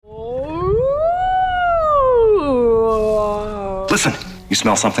Listen, you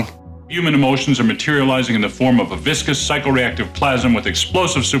smell something? Human emotions are materializing in the form of a viscous psychoreactive plasm with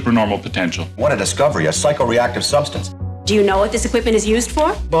explosive supernormal potential. What a discovery, a psychoreactive substance. Do you know what this equipment is used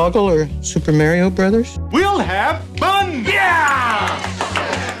for? Boggle or Super Mario Brothers? We'll have fun! Yeah!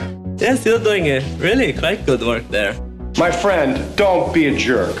 They're still doing really quite good work there. My friend, don't be a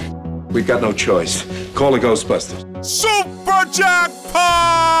jerk. We've got no choice. Call the Ghostbusters. Super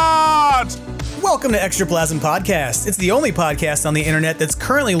Jackpot! Welcome to Extraplasm Podcast. It's the only podcast on the internet that's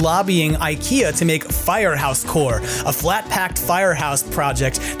currently lobbying IKEA to make Firehouse Core, a flat-packed firehouse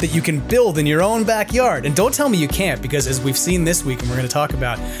project that you can build in your own backyard. And don't tell me you can't, because as we've seen this week and we're going to talk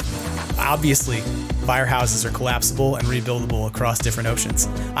about, obviously, firehouses are collapsible and rebuildable across different oceans.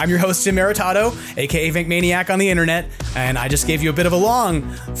 I'm your host, Jim Maritato, aka Vink Maniac on the internet, and I just gave you a bit of a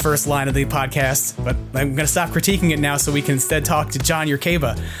long first line of the podcast, but I'm going to stop critiquing it now so we can instead talk to John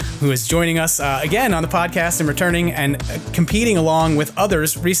Yurcaba, who is joining us again on the podcast and returning and competing along with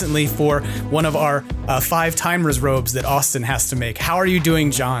others recently for one of our 5 timers robes that Austin has to make. How are you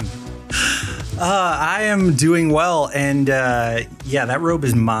doing, John? I am doing well, and yeah, that robe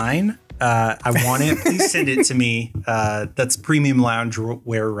is mine. I want it. Please send it to me. That's premium lounge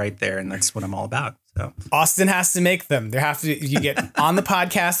wear right there, and that's what I'm all about. So Austin has to make them. You get on the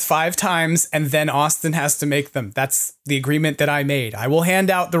podcast 5 times, and then Austin has to make them. That's the agreement that I made. I will hand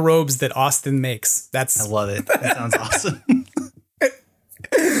out the robes that Austin makes. I love it. That sounds awesome.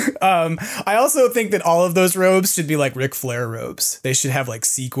 I also think that all of those robes should be like Ric Flair robes. They should have like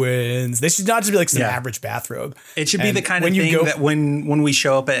sequins. They should not just be like some average bathrobe. It should be the kind of thing that when we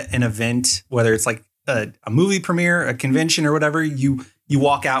show up at an event, whether it's like a movie premiere, a convention or whatever, you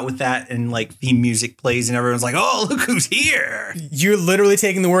walk out with that and like theme music plays and everyone's like, oh, look who's here. You're literally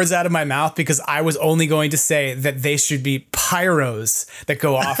taking the words out of my mouth, because I was only going to say that they should be pyros that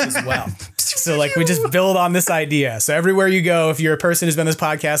go off as well. So like we just build on this idea. So everywhere you go, if you're a person who's been on this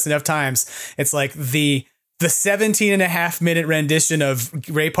podcast enough times, it's like the 17 and a half minute rendition of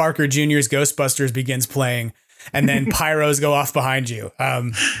Ray Parker Jr.'s Ghostbusters begins playing. And then pyros go off behind you.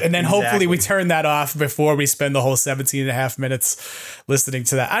 And then hopefully we turn that off before we spend the whole 17 and a half minutes listening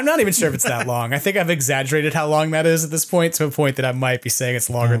to that. I'm not even sure if it's that long. I think I've exaggerated how long that is at this point, to a point that I might be saying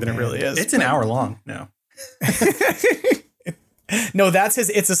it's longer than it really is. It's an hour long. No. No, that's his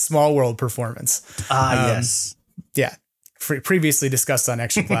It's a Small World performance. Yes. Yeah. Previously discussed on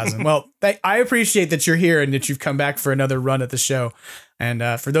Extraplasm. Well, I appreciate that you're here and that you've come back for another run at the show.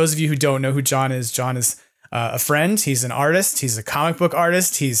 And for those of you who don't know who John is a friend. He's an artist. He's a comic book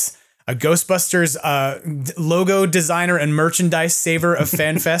artist. He's a Ghostbusters logo designer and merchandise saver of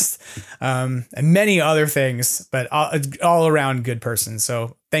FanFest, and many other things, but all around good person.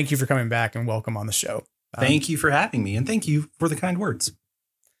 So thank you for coming back and welcome on the show. Thank you for having me, and thank you for the kind words.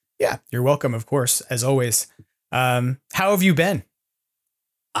 Yeah, you're welcome, of course, as always. How have you been?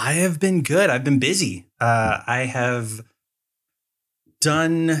 I have been good. I've been busy. I've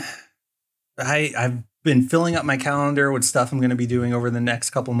been filling up my calendar with stuff I'm going to be doing over the next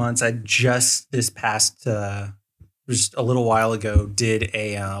couple months. I just this past just a little while ago did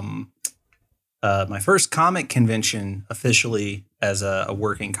my first comic convention officially as a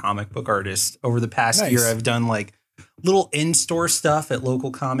working comic book artist. Over the past year, I've done like little in-store stuff at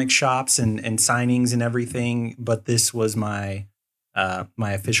local comic shops and signings and everything. But this was my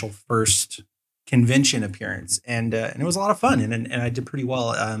official first convention appearance, and it was a lot of fun, and I did pretty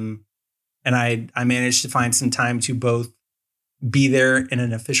well. And I managed to find some time to both be there in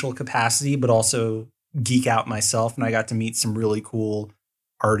an official capacity, but also geek out myself. And I got to meet some really cool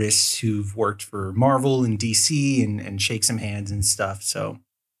artists who've worked for Marvel and DC and shake some hands and stuff. So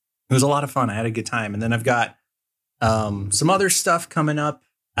it was a lot of fun. I had a good time. And then I've got some other stuff coming up.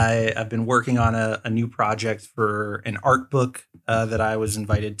 I've been working on a new project for an art book that I was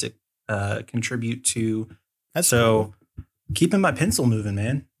invited to contribute to. That's cool. Keeping my pencil moving,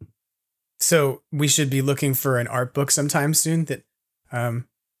 man. So we should be looking for an art book sometime soon that I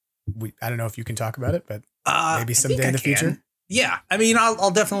don't know if you can talk about it, but maybe someday in the future. Yeah. I mean, I'll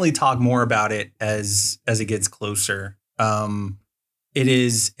definitely talk more about it as it gets closer. It's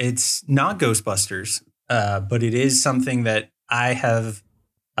not Ghostbusters, but it is something that I have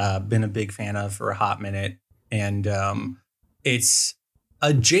been a big fan of for a hot minute. And it's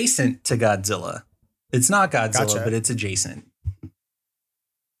adjacent to Godzilla. It's not Godzilla, but it's adjacent.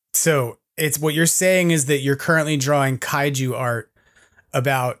 So it's what you're saying is that you're currently drawing kaiju art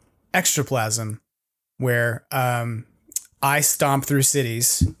about Extraplasm, where I stomp through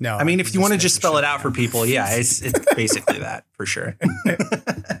cities. No, I mean, if you want to just spell it out for people, yeah, it's basically that for sure.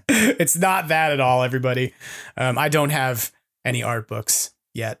 It's not that at all, everybody. I don't have any art books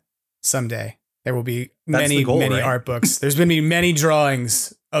yet. Someday There will be That's many, the goal, many right? art books. There's going to be many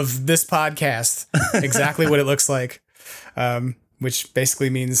drawings of this podcast, exactly what it looks like, which basically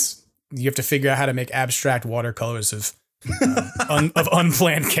means you have to figure out how to make abstract watercolors of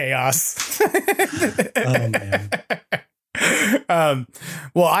unplanned chaos. Oh, man.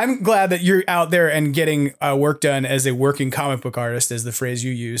 Well, I'm glad that you're out there and getting work done as a working comic book artist, is the phrase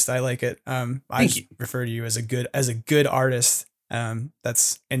you used. I like it. I refer to you as a good artist.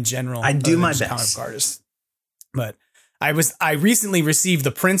 That's in general. I do my just best. comic book artist. But I recently received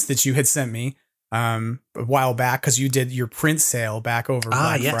the prints that you had sent me a while back, because you did your print sale back over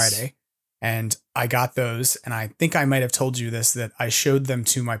Black Friday, and I got those. And I think I might have told you this, that I showed them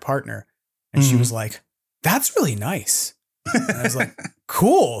to my partner, and she was like, "That's really nice." And I was like,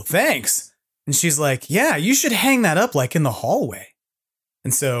 "Cool, thanks." And she's like, "Yeah, you should hang that up like in the hallway."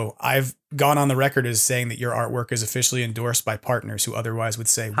 And so I've gone on the record as saying that your artwork is officially endorsed by partners who otherwise would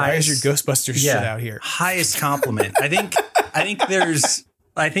say, "Why is your Ghostbusters shit out here?" Highest compliment. I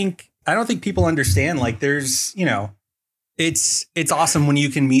don't think people understand, like, there's, it's awesome when you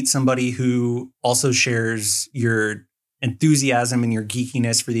can meet somebody who also shares your enthusiasm and your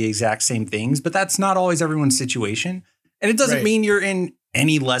geekiness for the exact same things, but that's not always everyone's situation. And it doesn't mean you're in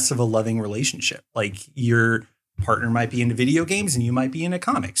any less of a loving relationship. Like, your partner might be into video games and you might be into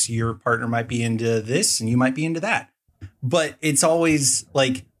comics. Your partner might be into this and you might be into that. But it's always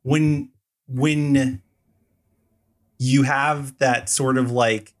like when you have that sort of,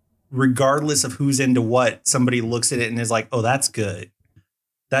 like, regardless of who's into what, somebody looks at it and is like, "Oh, that's good."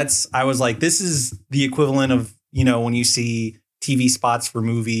 I was like, this is the equivalent of, when you see TV spots for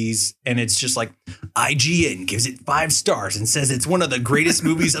movies and it's just like, IGN gives it 5 stars and says it's one of the greatest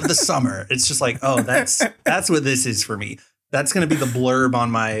movies of the summer. It's just like, oh, that's what this is for me. That's going to be the blurb on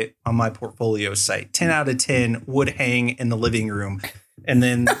my portfolio site. 10 out of 10 would hang in the living room. And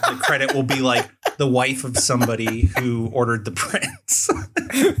then the credit will be like the wife of somebody who ordered the prints.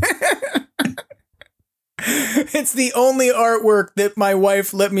 It's the only artwork that my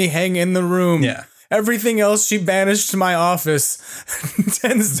wife let me hang in the room. Yeah. Everything else she banished to my office.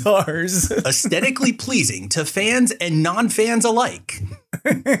 10 stars. Aesthetically pleasing to fans and non-fans alike.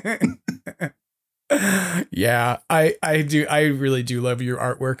 Yeah, I do. I really do love your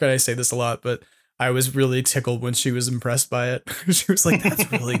artwork. And I say this a lot, but I was really tickled when she was impressed by it. She was like, "That's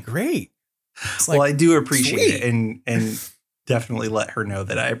really great." It's like, well, I do appreciate it, and definitely let her know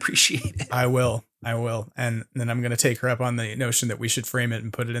that I appreciate it. I will. And then I'm going to take her up on the notion that we should frame it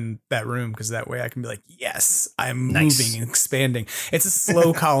and put it in that room, because that way I can be like, "Yes, I'm moving and expanding." It's a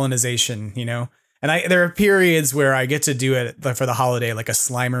slow colonization, And there are periods where I get to do it for the holiday, like a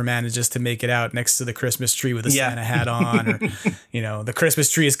Slimer manages to make it out next to the Christmas tree with a Santa hat on, or, the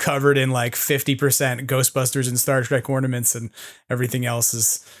Christmas tree is covered in like 50% Ghostbusters and Star Trek ornaments, and everything else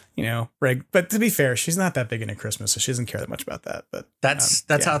is, But to be fair, she's not that big into Christmas, so she doesn't care that much about that. But that's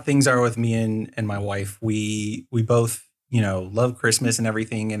how things are with me and my wife. We both, love Christmas and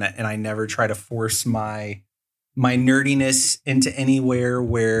everything, and I never try to force my nerdiness into anywhere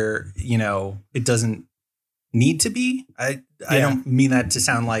where, it doesn't need to be. I don't mean that to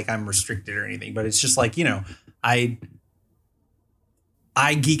sound like I'm restricted or anything, but it's just like,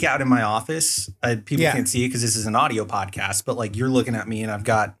 I geek out in my office. People can't see it because this is an audio podcast, but like, you're looking at me and I've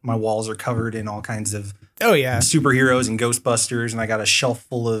got, my walls are covered in all kinds of superheroes and Ghostbusters. And I got a shelf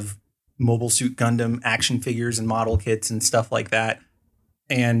full of Mobile Suit Gundam action figures and model kits and stuff like that.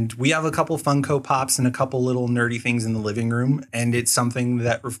 And we have a couple Funko Pops and a couple little nerdy things in the living room. And it's something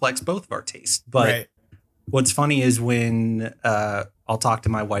that reflects both of our tastes. But what's funny is when I'll talk to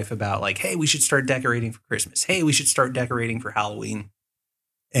my wife about like, "Hey, we should start decorating for Christmas. Hey, we should start decorating for Halloween."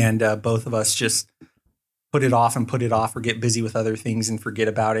 And both of us just put it off or get busy with other things and forget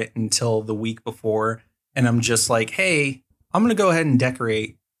about it until the week before. And I'm just like, "Hey, I'm going to go ahead and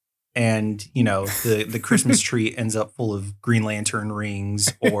decorate." And, the Christmas tree ends up full of Green Lantern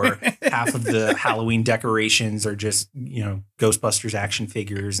rings, or half of the Halloween decorations are just, Ghostbusters action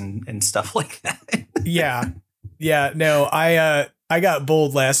figures and stuff like that. Yeah. No, I got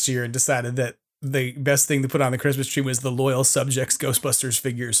bold last year and decided that the best thing to put on the Christmas tree was the Loyal Subjects Ghostbusters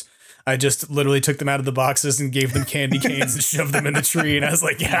figures. I just literally took them out of the boxes and gave them candy canes and shoved them in the tree. And I was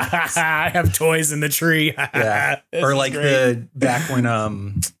like, "Yeah, I have toys in the tree." Or like back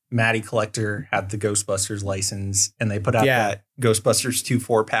when Matty Collector had the Ghostbusters license and they put out that Ghostbusters 2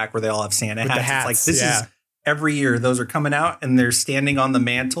 4-pack where they all have Santa hats. It's like, this is every year those are coming out and they're standing on the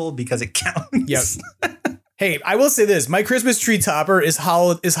mantle because it counts. Yep. Hey, I will say this. My Christmas tree topper is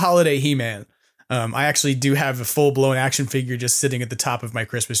holiday He-Man. I actually do have a full-blown action figure just sitting at the top of my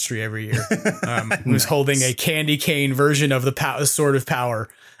Christmas tree every year. Who's holding a candy cane version of the Sword of Power.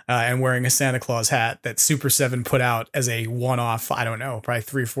 and wearing a Santa Claus hat that Super 7 put out as a one-off, I don't know, probably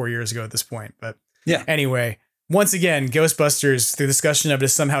 3 or 4 years ago at this point. But yeah. Anyway, once again, Ghostbusters, the discussion of it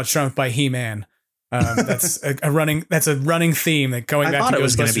is somehow trumped by He-Man. That's a running theme that going back to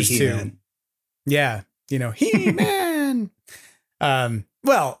Ghostbusters 2. Yeah, He-Man.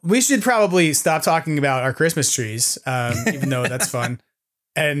 Well, we should probably stop talking about our Christmas trees, even though that's fun.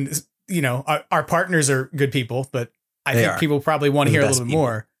 And, our partners are good people, but I think people probably want to hear a little bit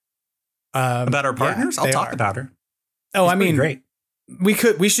more. About our partners? Yeah, I'll talk about her. Oh, I mean, great. We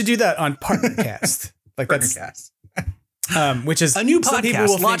should do that on Partnercast. Partnercast. Which is a new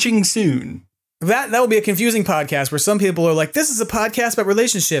podcast launching soon. That will be a confusing podcast where some people are like, this is a podcast about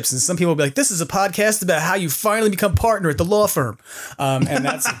relationships. And some people will be like, this is a podcast about how you finally become partner at the law firm. And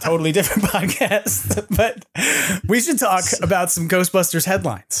that's a totally different podcast. But we should talk about some Ghostbusters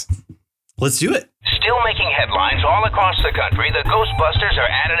headlines. Let's do it. Still making headlines all across the country, the Ghostbusters are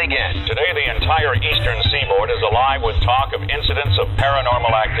at it again. Today, the entire eastern seaboard is alive with talk of incidents of paranormal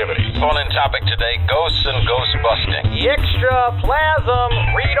activity. Phone-in topic today, ghosts and ghost busting. Extra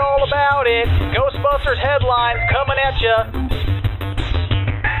plasm, read all about it. Ghostbusters headlines coming at ya.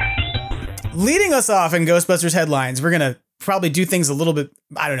 Leading us off in Ghostbusters headlines, we're going to probably do things a little bit,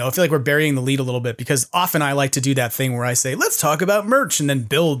 I don't know, I feel like we're burying the lead a little bit because often I like to do that thing where I say, let's talk about merch and then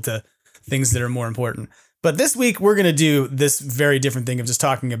build to things that are more important. But this week, we're going to do this very different thing of just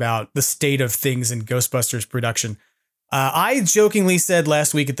talking about the state of things in Ghostbusters production. I jokingly said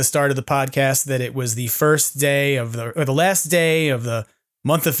last week at the start of the podcast that it was the first day of the last day of the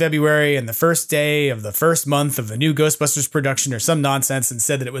month of February and the first day of the first month of the new Ghostbusters production or some nonsense, and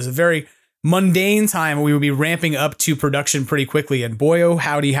said that it was a very mundane time where we would be ramping up to production pretty quickly. And boy, oh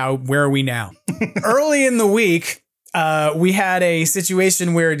howdy, where are we now? Early in the week, we had a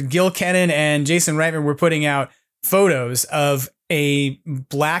situation where Gil Kennan and Jason Reitman were putting out photos of a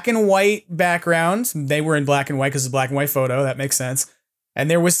black and white background. They were in black and white because it's a black and white photo. That makes sense. And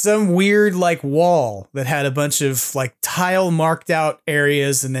there was some weird wall that had a bunch of tile marked out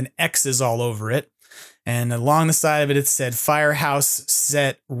areas and then X's all over it. And along the side of it, it said Firehouse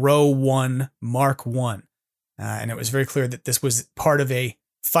Set Row 1 Mark 1. And it was very clear that this was part of a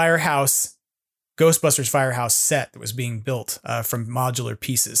Ghostbusters Firehouse set that was being built from modular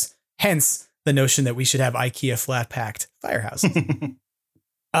pieces. Hence the notion that we should have IKEA flat packed firehouses.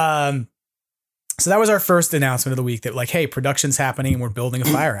 So that was our first announcement of the week that hey, production's happening and we're building a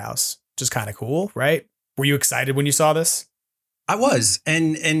firehouse, which is kind of cool, right? Were you excited when you saw this? I was.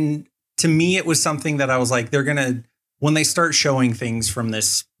 And to me, it was something that I was like, when they start showing things from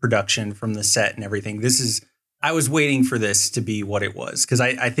this production, from the set and everything, I was waiting for this to be what it was, because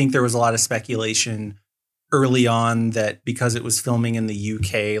I think there was a lot of speculation early on that because it was filming in the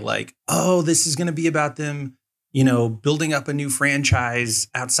UK, this is going to be about them, building up a new franchise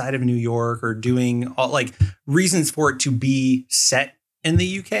outside of New York or doing all reasons for it to be set in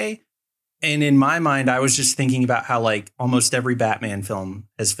the UK. And in my mind, I was just thinking about how almost every Batman film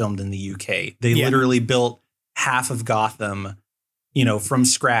has filmed in the UK. They literally built half of Gotham, from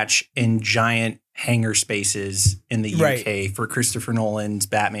scratch in giant hangar spaces in the UK for Christopher Nolan's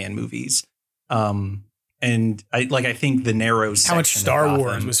Batman movies. And I think the narrow section how much Star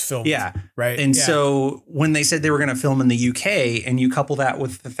Wars was filmed. Yeah. Right. And so when they said they were going to film in the UK, and you couple that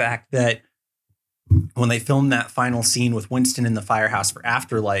with the fact that when they filmed that final scene with Winston in the firehouse for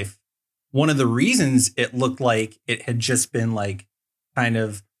Afterlife, one of the reasons it looked like it had just been kind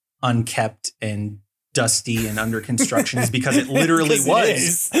of unkept and dusty and under construction is because it literally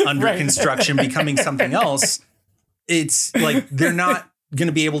was under construction, becoming something else. It's they're not going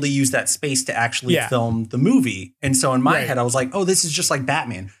to be able to use that space to actually film the movie. And so in my head, I was like, oh, this is just like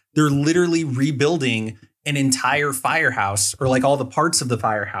Batman. They're literally rebuilding an entire firehouse or all the parts of the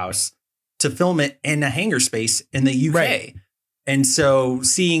firehouse to film it in a hangar space in the UK. Right. And so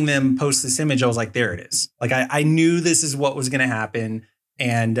seeing them post this image, I was like, there it is. I knew this is what was going to happen.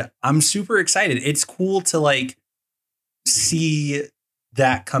 And I'm super excited. It's cool to see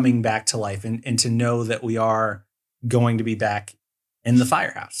that coming back to life and to know that we are going to be back in the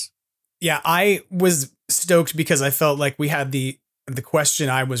firehouse. Yeah, I was stoked because I felt like we had the question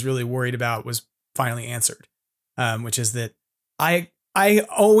I was really worried about was finally answered, which is that I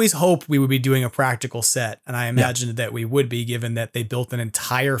always hoped we would be doing a practical set. And I imagined that we would be, given that they built an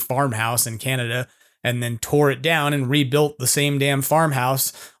entire farmhouse in Canada and then tore it down and rebuilt the same damn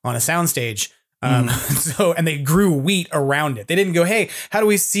farmhouse on a soundstage. And they grew wheat around it. They didn't go, hey, how do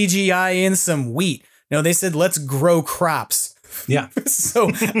we CGI in some wheat? No, they said, let's grow crops. Yeah.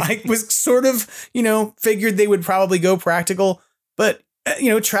 So I was sort of, figured they would probably go practical. But,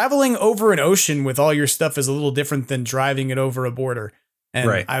 traveling over an ocean with all your stuff is a little different than driving it over a border.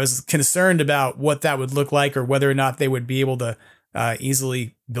 And I was concerned about what that would look like or whether or not they would be able to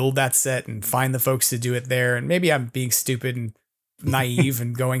easily build that set and find the folks to do it there. And maybe I'm being stupid and naive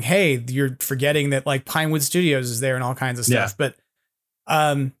and going, hey, you're forgetting that like Pinewood Studios is there and all kinds of stuff. But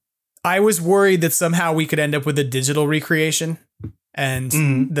I was worried that somehow we could end up with a digital recreation and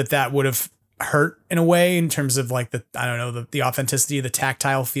that would have hurt in a way in terms of like the authenticity, the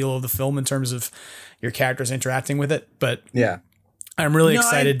tactile feel of the film in terms of your characters interacting with it. But I'm really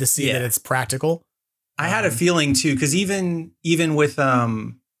excited to see that it's practical. I had a feeling too, because even with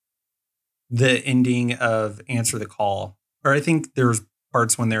the ending of Answer the Call, or I think there's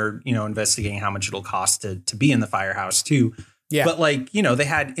parts when they're, investigating how much it'll cost to be in the firehouse too. Yeah. But like, they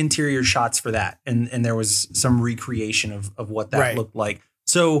had interior shots for that. And there was some recreation of what that looked like.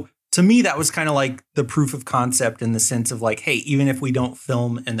 So to me, that was kind of like the proof of concept in the sense of like, hey, even if we don't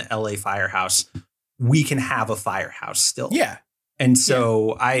film in the LA firehouse, we can have a firehouse still. Yeah. And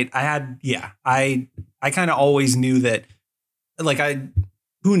so I kind of always knew that like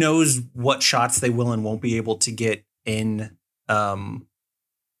who knows what shots they will and won't be able to get in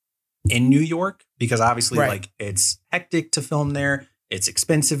New York, because obviously like it's hectic to film there. It's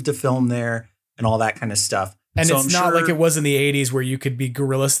expensive to film there and all that kind of stuff. And so it's not like it was in the 80s where you could be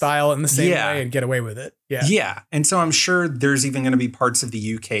guerrilla style in the same way and get away with it. Yeah. Yeah. And so I'm sure there's even going to be parts of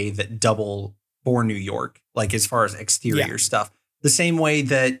the UK that double for New York, like as far as exterior stuff, the same way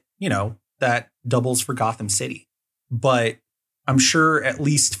that, that doubles for Gotham City. But I'm sure at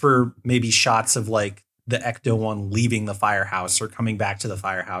least for maybe shots of like the Ecto-1 leaving the firehouse or coming back to the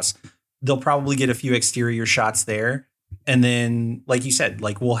firehouse, they'll probably get a few exterior shots there. And then, like you said,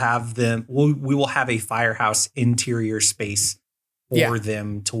 like we will have a firehouse interior space for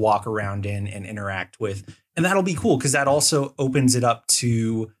them to walk around in and interact with. And that'll be cool because that also opens it up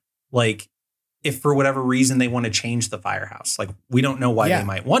to like, if for whatever reason they want to change the firehouse, like we don't know why they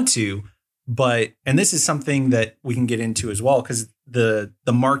might want to, but, and this is something that we can get into as well, because the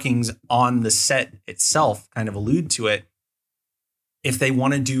markings on the set itself kind of allude to it. If they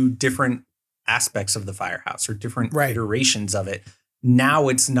want to do different aspects of the firehouse or different iterations of it, now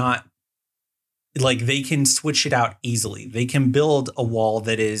it's not like they can switch it out easily. They can build a wall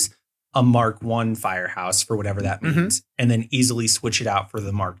that is a Mark I firehouse for whatever that means, and then easily switch it out for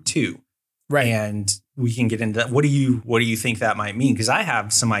the Mark II. Right. And we can get into that. What do you think that might mean? Because I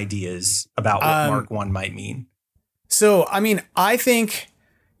have some ideas about what Mark I might mean. So, I mean, I think,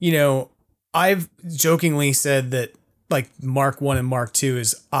 I've jokingly said that like Mark I and Mark II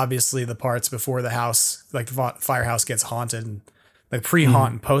is obviously the parts before the house, like the firehouse gets haunted and like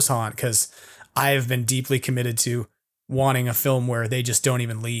pre-haunt and post-haunt, because I have been deeply committed to wanting a film where they just don't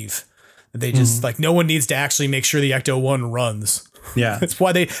even leave. They just like, no one needs to actually make sure the Ecto-1 runs. Yeah. That's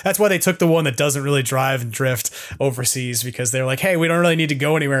why they took the one that doesn't really drive and drift overseas, because they're like, hey, we don't really need to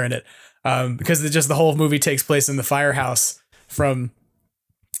go anywhere in it. Because the whole movie takes place in the firehouse from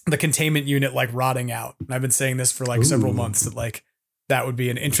the containment unit, like rotting out. And I've been saying this for like several months that like, that would be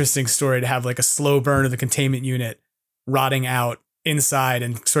an interesting story to have like a slow burn of the containment unit rotting out inside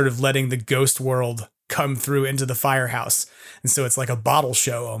and sort of letting the ghost world come through into the firehouse. And so it's like a bottle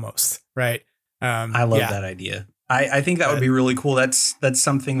show almost. Right. I love that idea. I think that would be really cool. That's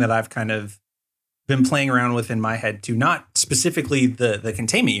something that I've kind of been playing around with in my head too, not specifically the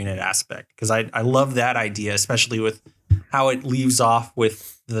containment unit aspect, because I love that idea, especially with how it leaves off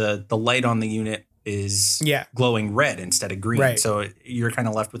with the light on the unit is glowing red instead of green. Right. So you're kind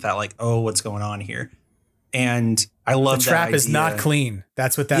of left with that like, oh, what's going on here? And I love that the trap idea. Is not clean.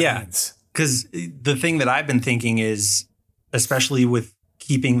 That's what that means. Because the thing that I've been thinking is, especially with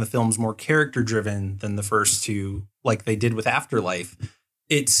keeping the films more character driven than the first two, like they did with Afterlife.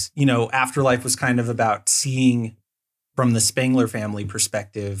 It's, Afterlife was kind of about seeing from the Spengler family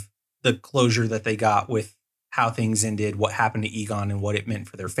perspective, the closure that they got with how things ended, what happened to Egon and what it meant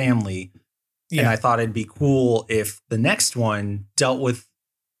for their family. Yeah. And I thought it'd be cool if the next one dealt with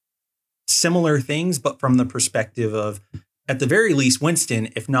similar things, but from the perspective of, at the very least, Winston,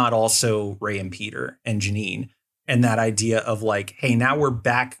 if not also Ray and Peter and Janine. And that idea of like, hey, now we're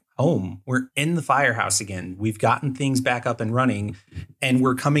back home. We're in the firehouse again. We've gotten things back up and running, and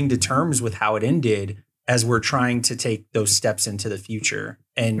we're coming to terms with how it ended as we're trying to take those steps into the future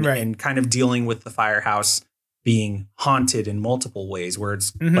and kind of dealing with the firehouse being haunted in multiple ways, where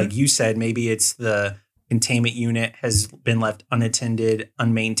it's like you said, maybe it's the containment unit has been left unattended,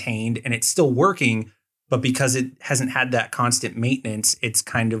 unmaintained, and it's still working. But because it hasn't had that constant maintenance, it's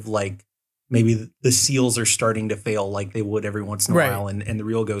kind of like, maybe the seals are starting to fail like they would every once in a while in the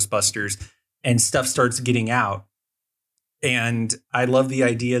real Ghostbusters, and stuff starts getting out. And I love the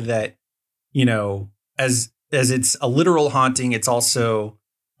idea that, as it's a literal haunting, it's also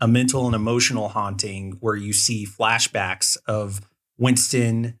a mental and emotional haunting where you see flashbacks of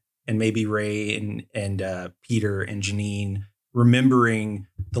Winston and maybe Ray and Peter and Janine remembering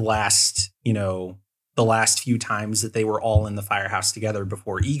the last few times that they were all in the firehouse together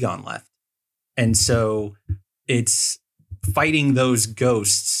before Egon left. And so it's fighting those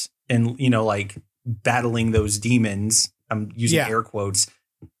ghosts and, like battling those demons. I'm using air quotes,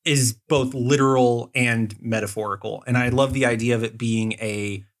 is both literal and metaphorical. And I love the idea of it being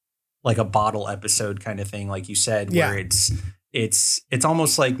a bottle episode kind of thing, like you said, where it's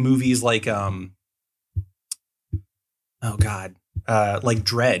almost like movies like like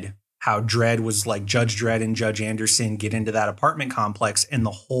Dredd. How Dredd was like Judge Dredd and Judge Anderson get into that apartment complex, and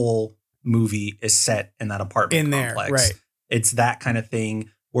the whole movie is set in that apartment complex. Right. It's that kind of thing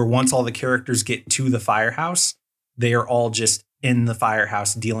where once all the characters get to the firehouse, they are all just in the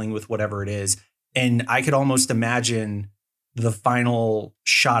firehouse dealing with whatever it is. And I could almost imagine the final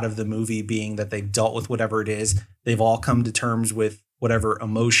shot of the movie being that they've dealt with whatever it is. They've all come to terms with whatever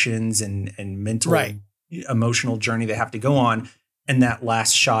emotions and mental, emotional journey they have to go on. And that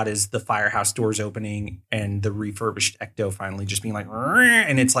last shot is the firehouse doors opening and the refurbished Ecto finally just being like,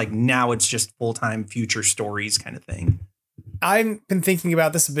 and it's like, now it's just full-time future stories kind of thing. I've been thinking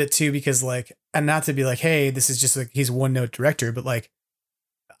about this a bit too, because and not to be like, hey, this is just like, he's a one-note director, but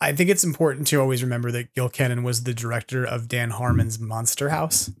I think it's important to always remember that Gil Kenan was the director of Dan Harmon's Monster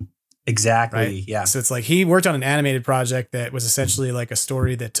House. Exactly. Right? Yeah. So it's like he worked on an animated project that was essentially like a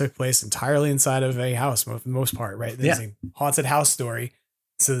story that took place entirely inside of a house for the most part, right? It's a haunted house story.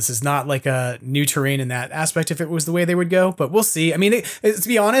 So this is not like a new terrain in that aspect if it was the way they would go, but we'll see. I mean, to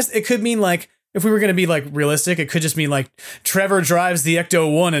be honest, it could mean if we were going to be realistic, it could just mean Trevor drives the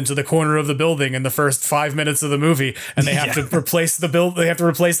Ecto-1 into the corner of the building in the first 5 minutes of the movie, and they have to replace they have to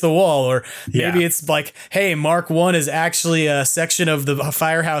replace the wall. Or maybe it's hey, Mark 1 is actually a section of the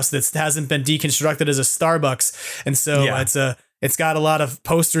firehouse that hasn't been deconstructed as a Starbucks. And so it's got a lot of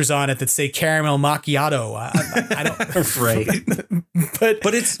posters on it that say caramel macchiato. I don't right.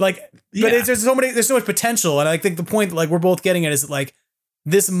 but it's there's so much potential. And I think the point we're both getting at is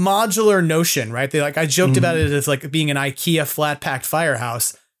this modular notion, right? I joked about it as being an IKEA flat packed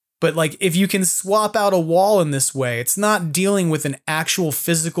firehouse, but if you can swap out a wall in this way, it's not dealing with an actual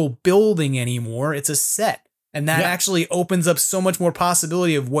physical building anymore. It's a set. And that actually opens up so much more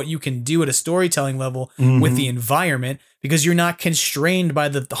possibility of what you can do at a storytelling level with the environment, because you're not constrained by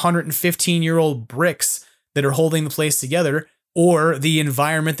the 115-year-old bricks that are holding the place together or the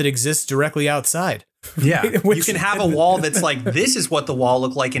environment that exists directly outside. Yeah, you can have a wall that's this is what the wall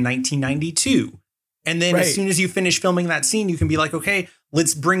looked like in 1992. And then as soon as you finish filming that scene, you can be like, okay,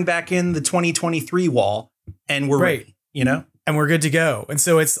 let's bring back in the 2023 wall and we're ready, and we're good to go. And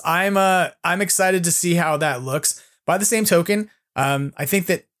so I'm excited to see how that looks. By the same token, I think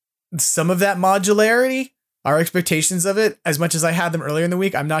that some of that modularity, our expectations of it, as much as I had them earlier in the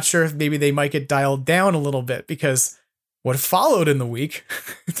week, I'm not sure if maybe they might get dialed down a little bit, because what followed in the week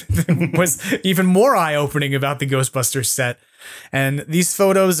was even more eye-opening about the Ghostbusters set. And these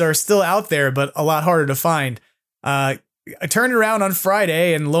photos are still out there, but a lot harder to find. I turned around on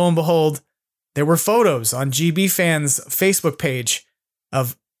Friday, and lo and behold, there were photos on GB Fans' Facebook page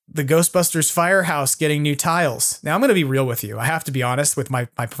of the Ghostbusters firehouse getting new tiles. Now, I'm going to be real with you. I have to be honest with my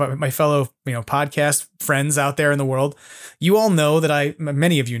fellow podcast friends out there in the world. You all know that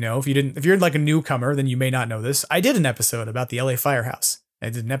many of you know, if you're a newcomer, then you may not know this. I did an episode about the LA Firehouse. I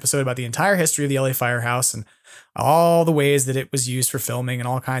did an episode about the entire history of the LA Firehouse and all the ways that it was used for filming and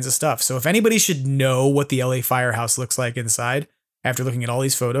all kinds of stuff. So if anybody should know what the LA Firehouse looks like inside, after looking at all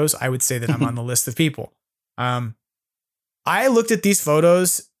these photos, I would say that I'm on the list of people. I looked at these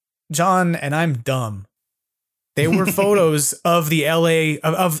photos, John, and I'm dumb. They were photos of the LA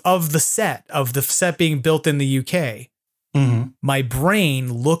of the set being built in the UK. Mm-hmm. My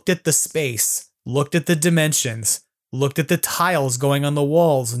brain looked at the space, looked at the dimensions, looked at the tiles going on the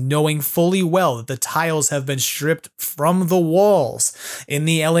walls, knowing fully well that the tiles have been stripped from the walls in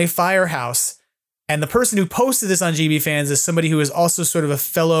the LA Firehouse. And the person who posted this on GB Fans is somebody who is also sort of a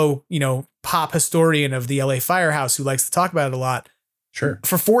fellow, pop historian of the LA Firehouse who likes to talk about it a lot. Sure.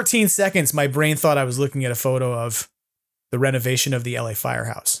 For 14 seconds, my brain thought I was looking at a photo of the renovation of the LA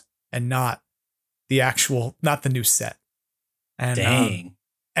Firehouse and not the new set. And, dang.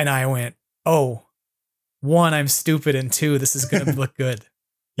 And I went, oh, one, I'm stupid. And two, this is going to look good.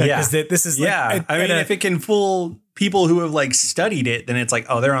 Yeah. This is if it can fool people who have studied it, then it's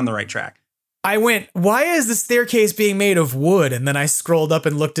they're on the right track. I went, why is the staircase being made of wood? And then I scrolled up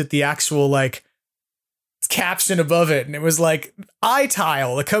and looked at the actual, it's caption above it, and it was like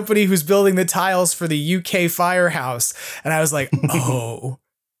iTile, the company who's building the tiles for the UK firehouse. And I was like, oh.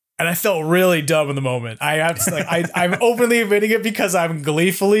 And I felt really dumb in the moment. I'm openly admitting it because I'm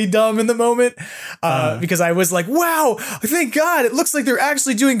gleefully dumb in the moment. Because I was like, wow, thank God. It looks like they're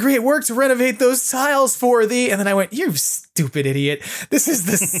actually doing great work to renovate those tiles for thee. And then I went, you stupid idiot. This is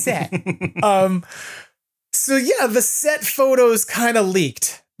the set. So yeah, the set photos kind of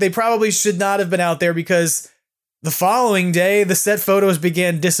leaked. They probably should not have been out there because the following day, the set photos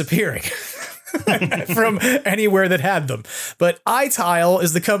began disappearing from anywhere that had them. But iTile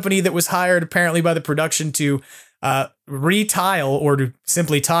is the company that was hired apparently by the production to retile or to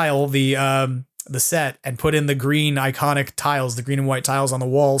simply tile the set and put in the green iconic tiles, the green and white tiles on the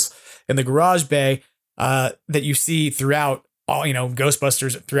walls in the garage bay that you see throughout all,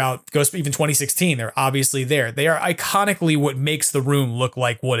 Ghostbusters, throughout even 2016. They're obviously there. They are iconically what makes the room look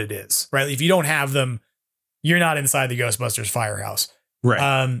like what it is, right? If you don't have them, you're not inside the Ghostbusters firehouse.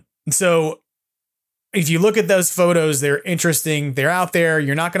 Right. So if you look at those photos, they're interesting. They're out there.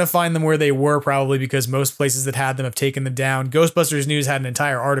 You're not going to find them where they were probably because most places that had them have taken them down. Ghostbusters News had an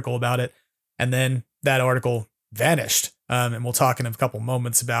entire article about it. And then that article vanished. And we'll talk in a couple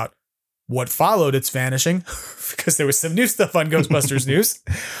moments about what followed its vanishing because there was some new stuff on Ghostbusters News.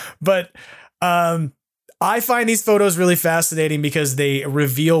 But I find these photos really fascinating because they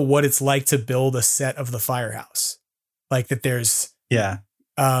reveal what it's like to build a set of the firehouse. Like that there's,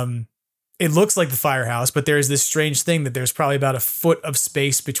 it looks like the firehouse, but there's this strange thing that there's probably about a foot of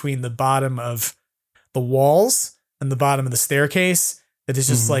space between the bottom of the walls and the bottom of the staircase that is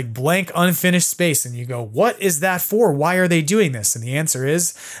just like blank, unfinished space. And you go, what is that for? Why are they doing this? And the answer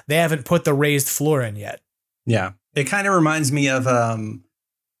is they haven't put the raised floor in yet. Yeah. It kind of reminds me of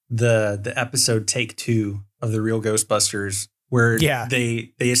the episode Take 2 of the Real Ghostbusters, where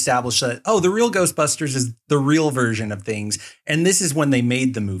they establish that, the Real Ghostbusters is the real version of things. And this is when they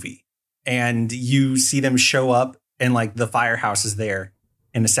made the movie. And you see them show up and like the firehouse is there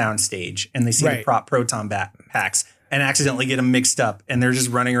in a soundstage, and they see the prop proton packs and accidentally get them mixed up, and they're just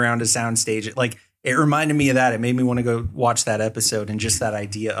running around a soundstage. Like, it reminded me of that. It made me want to go watch that episode, and just that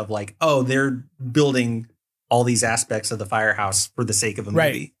idea of like, they're building all these aspects of the firehouse for the sake of a movie.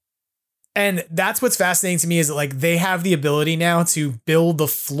 Right. And that's what's fascinating to me is that like they have the ability now to build the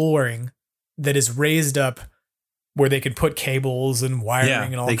flooring that is raised up where they can put cables and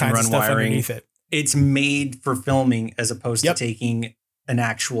wiring and all kinds of stuff underneath it. It's made for filming as opposed to taking an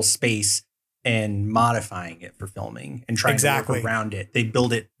actual space and modifying it for filming and trying to work around it. They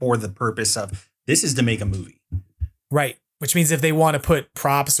build it for the purpose of this is to make a movie. Right. Which means if they want to put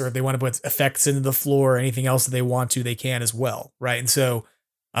props or if they want to put effects into the floor or anything else that they want to, they can as well. Right. And so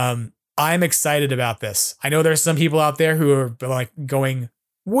I'm excited about this. I know there's some people out there who are like going,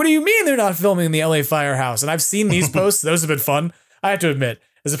 what do you mean they're not filming in the LA firehouse? And I've seen these posts. Those have been fun. I have to admit,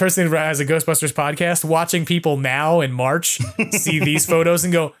 as a person who has a Ghostbusters podcast, watching people now in March see these photos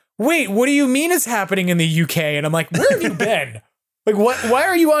and go, wait, what do you mean it's happening in the UK? And I'm like, where have you been? Like, what? Why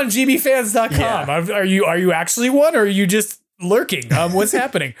are you on gbfans.com? Yeah. Are you actually one, or are you just lurking? What's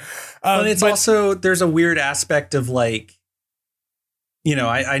happening? But it's also, there's a weird aspect of like,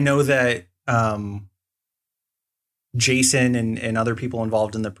 I know that Jason and other people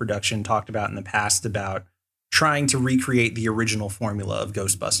involved in the production talked about in the past about trying to recreate the original formula of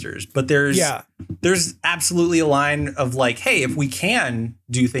Ghostbusters. But there's absolutely a line of like, hey, if we can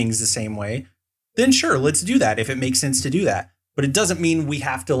do things the same way, then sure, let's do that if it makes sense to do that. But it doesn't mean we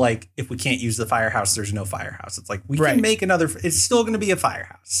have to, like, if we can't use the firehouse, there's no firehouse. It's like we can make another. It's still going to be a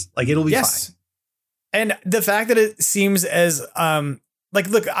firehouse. Like, it'll be fine. And the fact that it seems as like,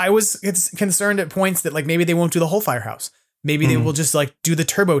 look, I was concerned at points that like maybe they won't do the whole firehouse. Maybe they will just like do the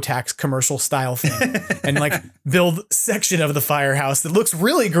TurboTax commercial style thing and like build section of the firehouse that looks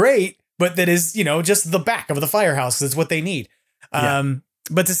really great, but that is, just the back of the firehouse is what they need.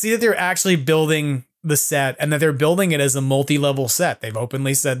 But to see that they're actually building the set and that they're building it as a multi-level set. They've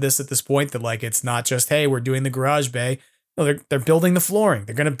openly said this at this point that like, it's not just, hey, we're doing the garage bay. No, they're building the flooring.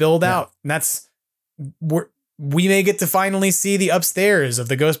 They're going to build out. And that's we may get to finally see the upstairs of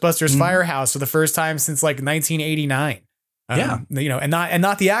the Ghostbusters firehouse for the first time since like 1989. And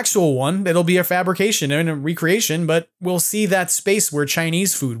not the actual one. It'll be a fabrication and a recreation, but we'll see that space where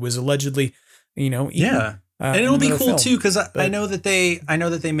Chinese food was allegedly, eaten. Yeah. And it'll be cool too, because I know that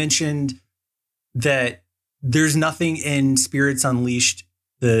they mentioned that there's nothing in Spirits Unleashed,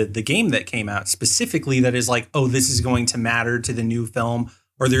 the game that came out specifically that is like, oh, this is going to matter to the new film,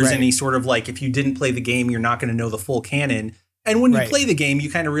 or there's any sort of like, if you didn't play the game, you're not going to know the full canon. And when you play the game, you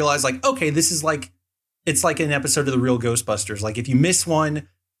kind of realize like, okay, this is like, it's like an episode of the Real Ghostbusters. Like if you miss one,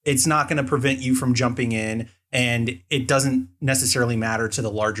 it's not going to prevent you from jumping in, and it doesn't necessarily matter to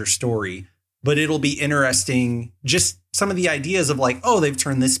the larger story, but it'll be interesting. Just some of the ideas of like, oh, they've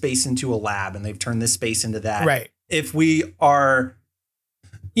turned this space into a lab and they've turned this space into that. Right. If we are,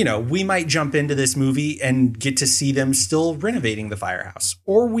 we might jump into this movie and get to see them still renovating the firehouse,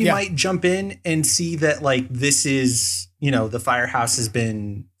 or we might jump in and see that like, this is, the firehouse has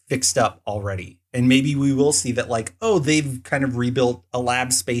been fixed up already. And maybe we will see that like, oh, they've kind of rebuilt a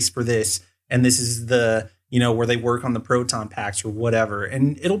lab space for this. And this is the, where they work on the proton packs or whatever.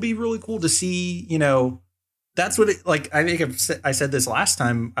 And it'll be really cool to see, that's what it like. I think I said this last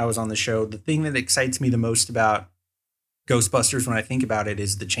time I was on the show. The thing that excites me the most about Ghostbusters when I think about it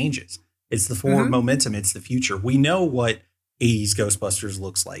is the changes. It's the forward momentum. It's the future. We know what 80s Ghostbusters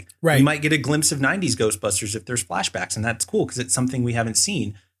looks like. Right. We might get a glimpse of 90s Ghostbusters if there's flashbacks. And that's cool because it's something we haven't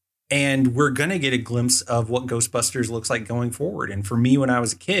seen. And we're going to get a glimpse of what Ghostbusters looks like going forward. And for me, when I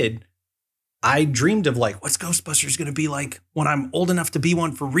was a kid, I dreamed of like, what's Ghostbusters going to be like when I'm old enough to be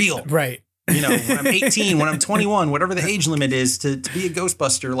one for real? Right. When I'm 18, when I'm 21, whatever the age limit is to be a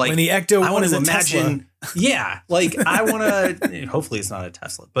Ghostbuster. Like when the Ecto I want is to a imagine. Tesla. Yeah. Like I want to, hopefully it's not a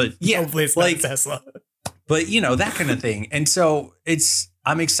Tesla, but yeah. Hopefully it's like, not a Tesla. But that kind of thing. And so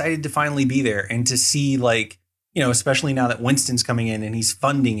I'm excited to finally be there and to see like, especially now that Winston's coming in and he's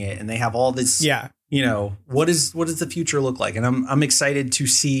funding it and they have all this, what does the future look like? And I'm excited to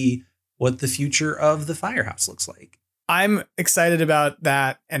see what the future of the firehouse looks like. I'm excited about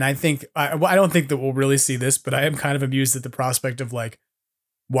that. And I think, I don't think that we'll really see this, but I am kind of amused at the prospect of like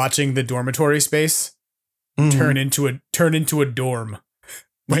watching the dormitory space turn into a dorm.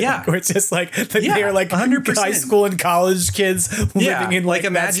 Right? Yeah. Where it's just like, they're like 100%. High school and college kids living in like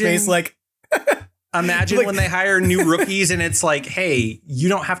that space. Like, imagine when they hire new rookies and it's like, hey, you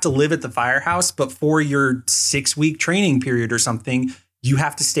don't have to live at the firehouse, but for your 6-week training period or something, you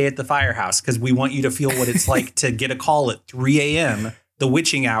have to stay at the firehouse because we want you to feel what it's like to get a call at 3 a.m., the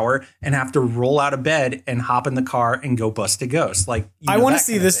witching hour, and have to roll out of bed and hop in the car and go bust a ghost. Like, I want to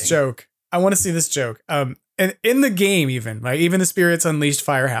see this joke. I want to see this joke. And in the game, even the Spirits Unleashed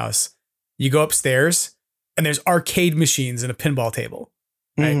firehouse, you go upstairs and there's arcade machines and a pinball table.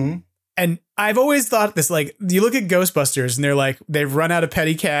 Right. Mm-hmm. And I've always thought this, like, you look at Ghostbusters and they're like, they've run out of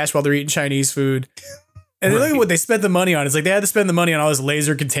petty cash while they're eating Chinese food. And look at what they spent the money on. It's like they had to spend the money on all this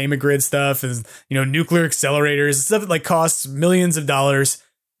laser containment grid stuff and, nuclear accelerators, stuff that like costs millions of dollars.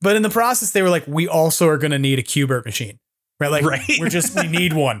 But in the process, they were like, we also are going to need a Q*bert machine, right? Like we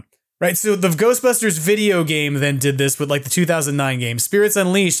need one, right? So the Ghostbusters video game then did this with like the 2009 game. Spirits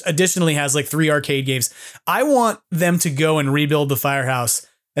Unleashed additionally has like 3 arcade games. I want them to go and rebuild the firehouse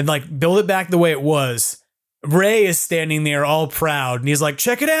and like build it back the way it was. Ray is standing there all proud and he's like,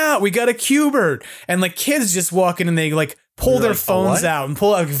 check it out. We got a Q*bert. And like kids just walk in and they like pull their phones out and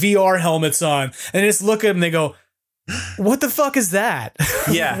pull like VR helmets on and they just look at them and they go, what the fuck is that?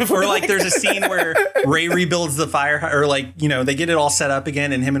 Yeah. Or like there's a scene where Ray rebuilds the fire or like, they get it all set up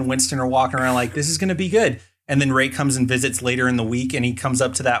again and him and Winston are walking around like, this is going to be good. And then Ray comes and visits later in the week and he comes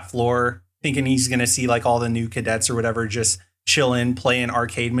up to that floor thinking he's going to see like all the new cadets or whatever, just chilling, playing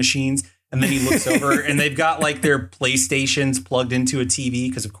arcade machines. And then he looks over and they've got like their PlayStations plugged into a TV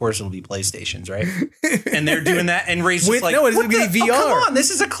because, of course, it'll be PlayStations, right? And they're doing that. And Ray's just like, it's going to be VR. Oh, come on, this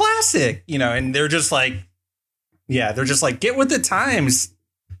is a classic, and they're just like, get with the times.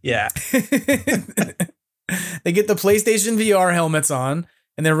 Yeah. They get the PlayStation VR helmets on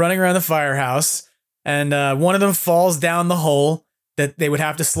and they're running around the firehouse. And one of them falls down the hole that they would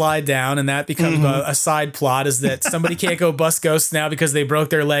have to slide down, and that becomes a side plot is that somebody can't go bust ghosts now because they broke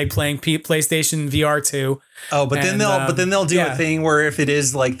their leg playing PlayStation VR 2. Oh, but then they'll do a thing where if it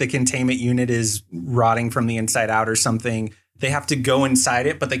is like the containment unit is rotting from the inside out or something, they have to go inside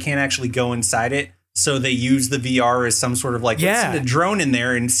it, but they can't actually go inside it. So they use the VR as some sort of like, let's send a drone in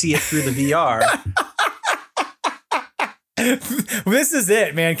there and see it through the VR. This is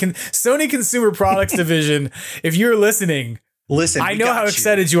it, man. Sony Consumer Products Division, if you're listening, listen, I know how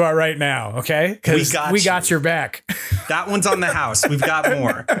excited you are right now, okay? Because we got your back. That one's on the house. We've got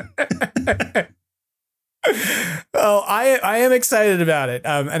more. Oh, I am excited about it.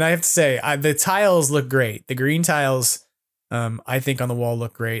 And I have to say, the tiles look great. The green tiles, I think on the wall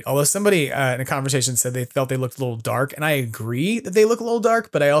look great. Although somebody in a conversation said they felt they looked a little dark. And I agree that they look a little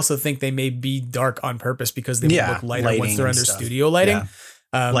dark, but I also think they may be dark on purpose because they look lighter once they're under studio lighting. Yeah.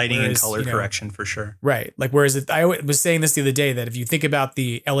 Lighting and color correction for sure. Right. Like, whereas I was saying this the other day that if you think about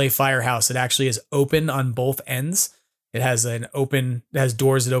the LA Firehouse, it actually is open on both ends. It has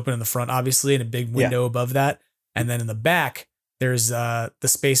doors that open in the front, obviously, and a big window above that. And then in the back, there's the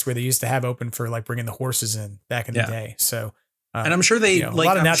space where they used to have open for like bringing the horses in back in the day. So And I'm sure they a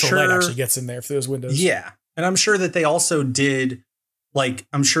lot of natural light actually gets in there for those windows. Yeah. And I'm sure that they also did, like,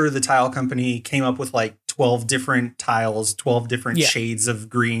 I'm sure the tile company came up with like 12 different tiles, 12 different shades of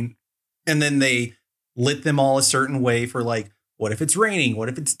green. And then they lit them all a certain way for like, what if it's raining? What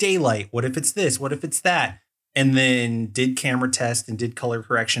if it's daylight? What if it's this? What if it's that? And then did camera test and did color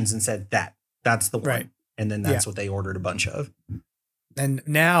corrections and said that's the one. Right. And then that's what they ordered a bunch of. And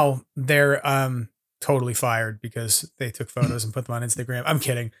now they're totally fired because they took photos and put them on Instagram. I'm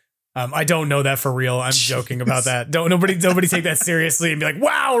kidding. I don't know that for real. I'm joking about that. Nobody take that seriously and be like,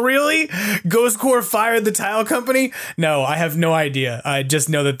 wow, really? Ghost Corps fired the tile company? No, I have no idea. I just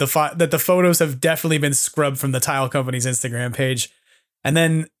know that the photos have definitely been scrubbed from the tile company's Instagram page. And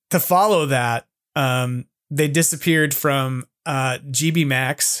then to follow that, they disappeared from GB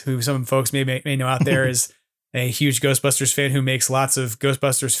Max, who some folks may know out there is a huge Ghostbusters fan who makes lots of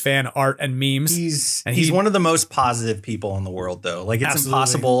Ghostbusters fan art and memes. He's one of the most positive people in the world, though. Like, it's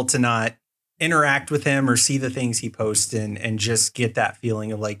impossible to not interact with him or see the things he posts and just get that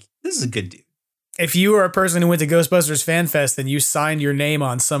feeling of like, this is a good dude. If you are a person who went to Ghostbusters Fan Fest and you signed your name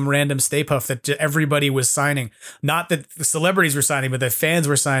on some random Stay Puft that everybody was signing, not that the celebrities were signing, but that fans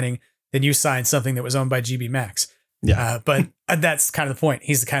were signing, then you signed something that was owned by GB Max. Yeah. But that's kind of the point.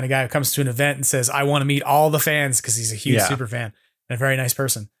 He's the kind of guy who comes to an event and says, I want to meet all the fans because he's a huge super fan and a very nice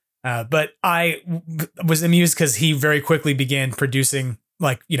person. But I was amused because he very quickly began producing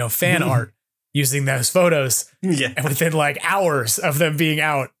fan art using those photos. Yeah. And within like hours of them being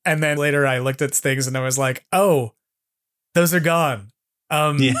out. And then later I looked at things and I was like, oh, those are gone.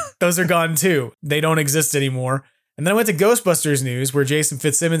 Those are gone too. They don't exist anymore. And then I went to Ghostbusters News where Jason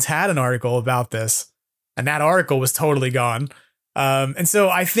Fitzsimmons had an article about this. And that article was totally gone. And so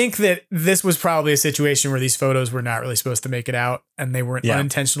I think that this was probably a situation where these photos were not really supposed to make it out and they were an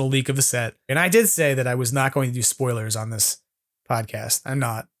unintentional leak of the set. And I did say that I was not going to do spoilers on this podcast. I'm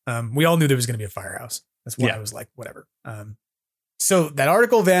not. We all knew there was going to be a firehouse. That's why I was like, whatever. So that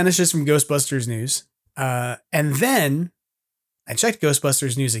article vanishes from Ghostbusters News. And then I checked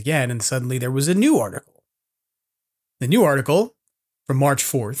Ghostbusters News again and suddenly there was a new article. The new article from March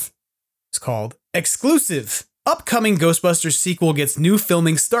 4th is called Exclusive. Upcoming Ghostbusters sequel gets new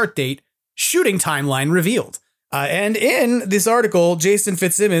filming start date. Shooting timeline revealed. And in this article, Jason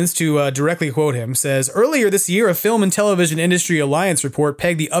Fitzsimmons, to directly quote him, says, earlier this year, a Film and Television Industry Alliance report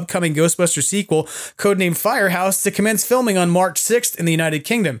pegged the upcoming Ghostbusters sequel, codenamed Firehouse, to commence filming on March 6th in the United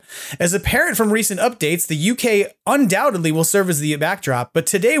Kingdom. As apparent from recent updates, the UK undoubtedly will serve as the backdrop, but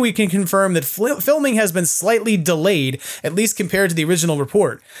today we can confirm that filming has been slightly delayed, at least compared to the original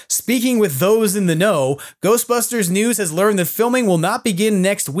report. Speaking with those in the know, Ghostbusters News has learned that filming will not begin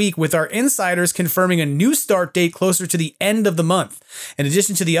next week, with our insiders confirming a new start date closer to the end of the month. In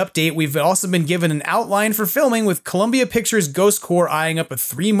addition to the update, we've also been given an outline for filming, with Columbia Pictures Ghost Corps eyeing up a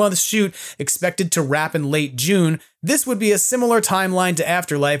 3-month shoot expected to wrap in late June. This would be a similar timeline to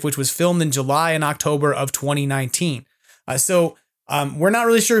Afterlife, which was filmed in July and October of 2019. So we're not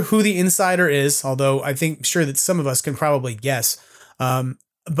really sure who the insider is, although I think sure that some of us can probably guess.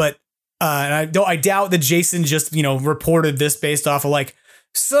 But I doubt that Jason just, reported this based off of like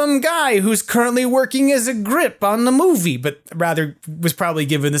some guy who's currently working as a grip on the movie, but rather was probably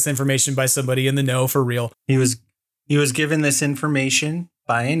given this information by somebody in the know for real. He was given this information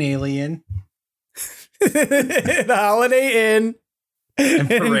by an alien. The Holiday Inn in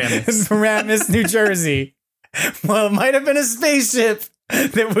Paramus, New Jersey. Well, it might have been a spaceship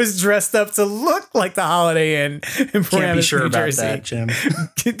that was dressed up to look like the Holiday Inn in Paramus, New Jersey. Can't be sure about that, Jim.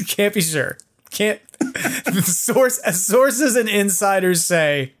 Can't be sure. Sources and insiders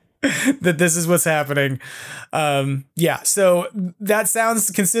say that this is what's happening. So that sounds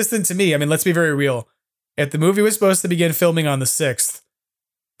consistent to me. I mean, let's be very real. If the movie was supposed to begin filming on the 6th,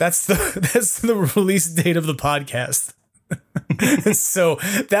 that's the release date of the podcast. So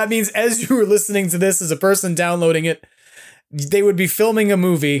that means as you were listening to this as a person downloading it, they would be filming a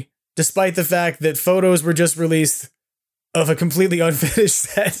movie despite the fact that photos were just released of a completely unfinished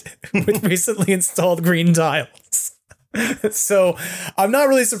set with recently installed green tiles. So I'm not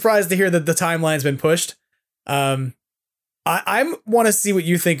really surprised to hear that the timeline's been pushed. I want to see what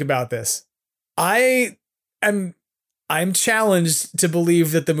you think about this. I'm challenged to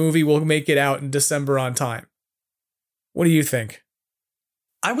believe that the movie will make it out in December on time. What do you think?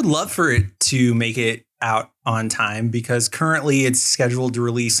 I would love for it to make it out on time because currently it's scheduled to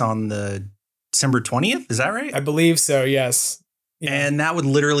release on the December 20th. Is that right? I believe so. Yes. Yeah. And that would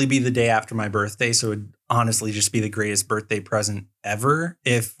literally be the day after my birthday. So it would honestly just be the greatest birthday present ever.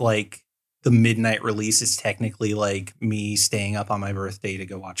 If like the midnight release is technically like me staying up on my birthday to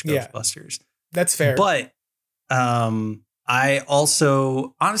go watch Ghostbusters. That's fair. But I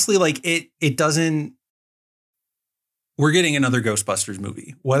also honestly like it doesn't. We're getting another Ghostbusters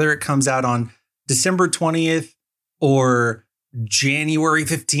movie, whether it comes out on December 20th or January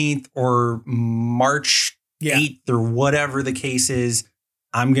 15th or March 8th or whatever the case is.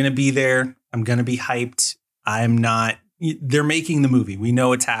 I'm going to be there. I'm going to be hyped. They're making the movie. We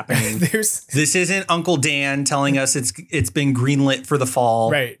know it's happening. This isn't Uncle Dan telling us it's been greenlit for the fall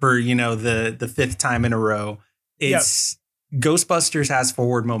for, the fifth time in a row. It's Ghostbusters has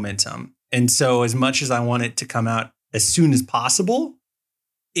forward momentum. And so as much as I want it to come out as soon as possible,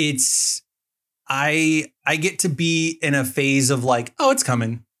 I get to be in a phase of like, oh, it's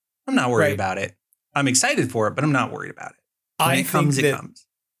coming. I'm not worried about it. I'm excited for it, but I'm not worried about it. When it comes.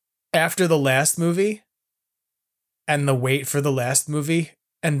 After the last movie and the wait for the last movie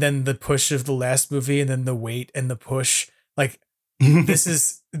and then the push of the last movie and then the wait and the push, like this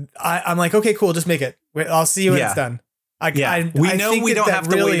is, I'm like, okay, cool. Just make it. I'll see you when it's done. We know we don't have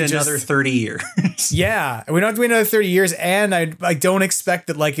to wait another 30 years. Yeah, we don't have to wait another 30 years. And I don't expect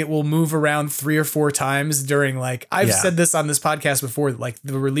that like it will move around 3 or 4 times during like, I've said this on this podcast before, like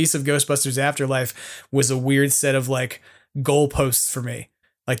the release of Ghostbusters Afterlife was a weird set of like goalposts for me.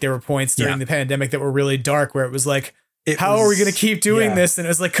 Like there were points during the pandemic that were really dark where it was like, how are we going to keep doing this? And it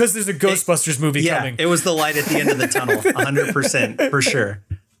was like, because there's a Ghostbusters movie coming. It was the light at the end of the tunnel, 100% for sure.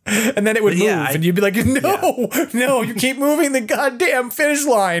 And then it would move and you'd be like, no, you keep moving the goddamn finish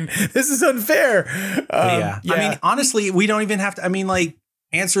line. This is unfair. I mean, honestly, we don't even have to. I mean, like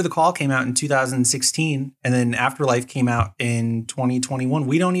Answer the Call came out in 2016 and then Afterlife came out in 2021.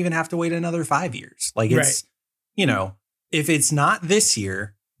 We don't even have to wait another 5 years. Like it's, if it's not this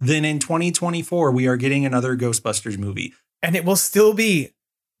year, then in 2024, we are getting another Ghostbusters movie. And it will still be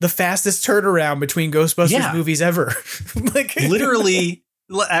the fastest turnaround between Ghostbusters movies ever. Like literally.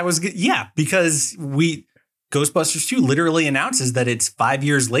 Because Ghostbusters 2 literally announces that it's 5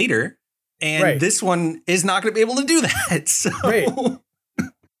 years later, and this one is not going to be able to do that.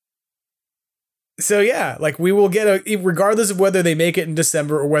 So like we will get regardless of whether they make it in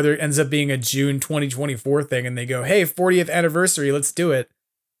December or whether it ends up being a June 2024 thing, and they go, hey, 40th anniversary, let's do it.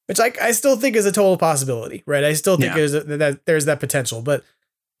 Which I still think is a total possibility, right? I still think there's that potential, but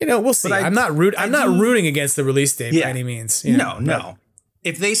we'll see. I'm not rooting against the release date by any means. No.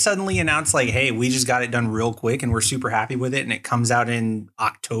 If they suddenly announce like, hey, we just got it done real quick and we're super happy with it and it comes out in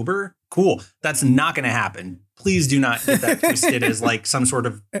October, cool. That's not going to happen. Please do not get that twisted as like some sort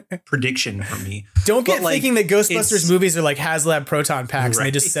of prediction for me. Don't get thinking that Ghostbusters movies are like HasLab proton packs and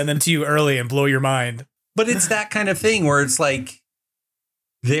they just send them to you early and blow your mind. But it's that kind of thing where it's like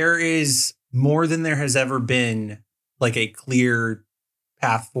there is more than there has ever been like a clear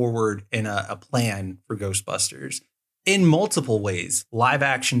path forward and a plan for Ghostbusters. In multiple ways, live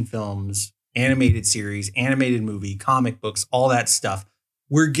action films, animated series, animated movie, comic books, all that stuff.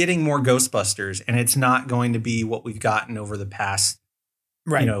 We're getting more Ghostbusters, and it's not going to be what we've gotten over the past,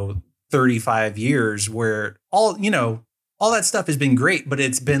 35 years where all that stuff has been great, but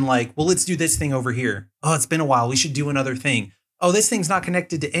it's been like, well, let's do this thing over here. Oh, it's been a while. We should do another thing. Oh, this thing's not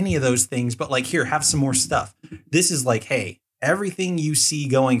connected to any of those things, but like, here, have some more stuff. This is like, hey, everything you see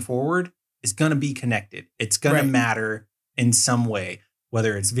going forward is going to be connected. It's going to matter in some way,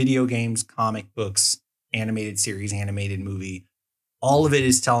 whether it's video games, comic books, animated series, animated movie. All of it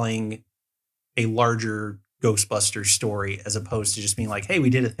is telling a larger Ghostbusters story as opposed to just being like, hey,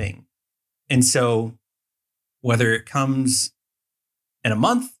 we did a thing. And so whether it comes in a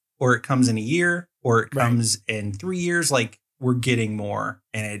month or it comes in a year or it comes in 3 years, like we're getting more,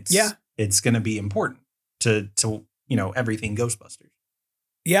 and it's going to be important to everything Ghostbusters.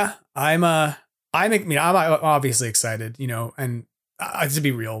 Yeah, I'm obviously excited, and to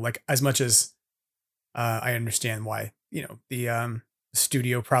be real, like as much as I understand why, the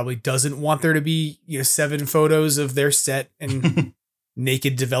studio probably doesn't want there to be 7 photos of their set and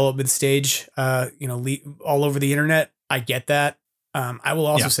naked development stage, all over the internet. I get that. I will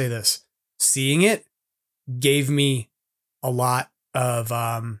also say this: seeing it gave me a lot of,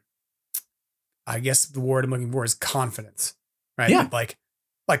 I guess the word I'm looking for is confidence, right? Yeah.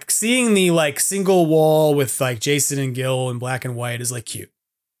 Like seeing the like single wall with like Jason and Gil in black and white is like cute.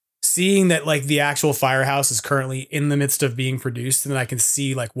 Seeing that like the actual firehouse is currently in the midst of being produced, and then I can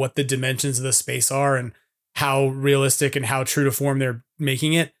see like what the dimensions of the space are and how realistic and how true to form they're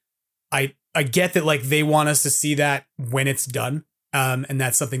making it. I get that like they want us to see that when it's done. And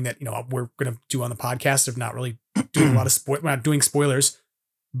that's something that, we're going to do on the podcast of not really doing a lot of we're not doing spoilers,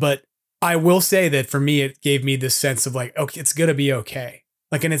 but I will say that for me, it gave me this sense of like, okay, it's going to be okay.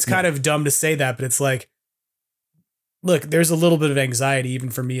 Like, and it's kind of dumb to say that, but it's like, look, there's a little bit of anxiety even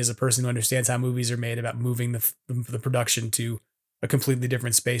for me as a person who understands how movies are made about moving the production to a completely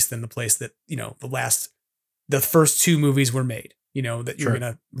different space than the place that, the first two movies were made, that you're going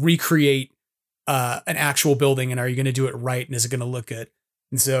to recreate an actual building, and are you going to do it right? And is it going to look good?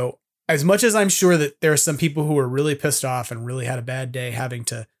 And so as much as I'm sure that there are some people who are really pissed off and really had a bad day having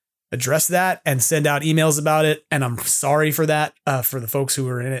to address that and send out emails about it, and I'm sorry for that, for the folks who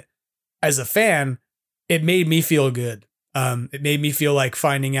were in it, as a fan, it made me feel good. It made me feel like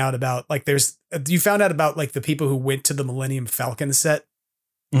finding out about you found out about like the people who went to the Millennium Falcon set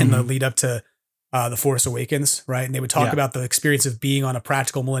in the lead up to The Force Awakens, right? And they would talk about the experience of being on a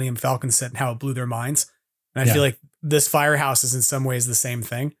practical Millennium Falcon set and how it blew their minds. And I feel like this Firehouse is in some ways the same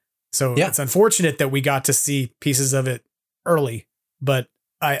thing. So it's unfortunate that we got to see pieces of it early, but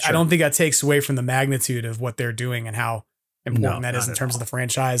I don't think that takes away from the magnitude of what they're doing and how important that is in terms of the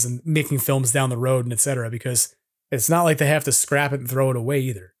franchise and making films down the road and et cetera, because it's not like they have to scrap it and throw it away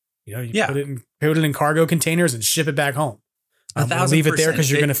either. You put it in cargo containers and ship it back home. Leave it there because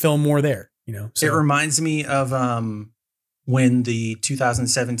you're going to film more there. So. It reminds me of when the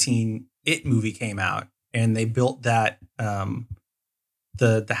 2017 It movie came out, and they built that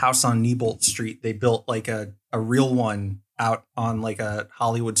the house on Niebolt Street. They built like a real one out on like a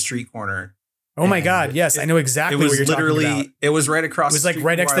Hollywood street corner. Oh my God! Yes, I know exactly what you're talking about. It was right across. It was like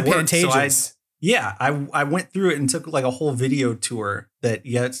right next to Pantages. I went through it and took like a whole video tour that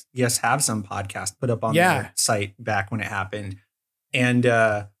Yes Have Some podcast put up on their site back when it happened. And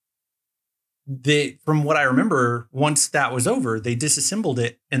from what I remember, once that was over, they disassembled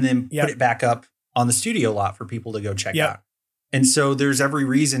it and then put it back up on the studio lot for people to go check out. And so there's every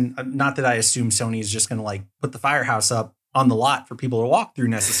reason, not that I assume Sony is just going to like put the Firehouse up on the lot for people to walk through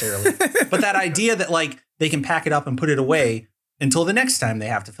necessarily, but that idea that like they can pack it up and put it away until the next time they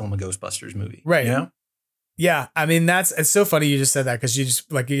have to film a Ghostbusters movie. Right. Yeah. I mean, it's so funny you just said that, because you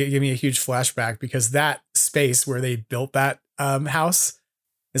just like you give me a huge flashback, because that space where they built that house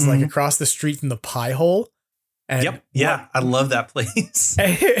is like across the street from the Pie Hole. And I love that place.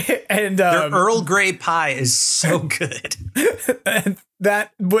 and their Earl Grey pie is so good. And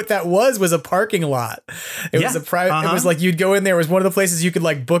what that was a parking lot. It was a private. It was like you'd go in there. It was one of the places you could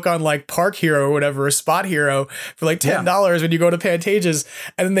like book on like Park Hero or whatever, or Spot Hero for like $10 when you go to Pantages.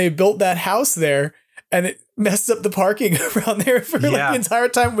 And then they built that house there, and it messed up the parking around there for like the entire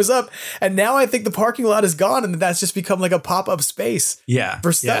time it was up. And now I think the parking lot is gone, and that's just become like a pop-up space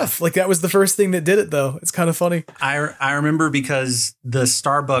for stuff. Like that was the first thing that did it, though. It's kind of funny. I remember because the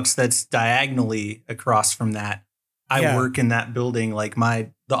Starbucks that's diagonally across from that, I work in that building. Like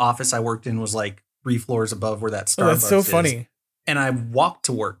the office I worked in was like 3 floors above where that Starbucks that's so is. Funny. And I walked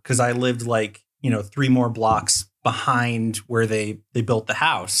to work because I lived like, 3 more blocks behind where they built the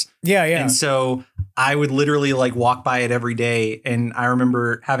house. Yeah. And so I would literally like walk by it every day. And I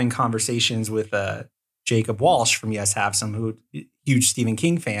remember having conversations with Jacob Walsh from Yes Have Some, who huge Stephen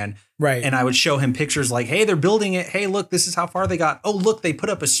King fan. Right. And I would show him pictures like, hey, they're building it. Hey, look, this is how far they got. Oh, look, they put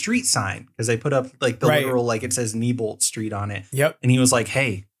up a street sign, because they put up like the literal, like it says Niebolt Street on it. Yep. And he was like,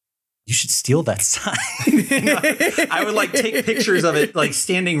 hey, you should steal that sign. I would like take pictures of it, like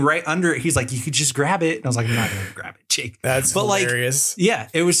standing right under it. He's like, you could just grab it. And I was like, I'm not going to grab it, Jake. That's hilarious. Like,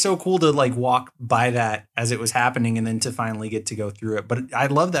 it was so cool to like walk by that as it was happening, and then to finally get to go through it. But I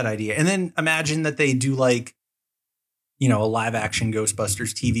love that idea. And then imagine that they do like, a live action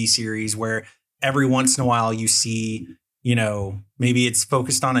Ghostbusters TV series where every once in a while you see, maybe it's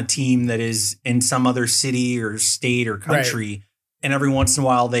focused on a team that is in some other city or state or country. Right. And every once in a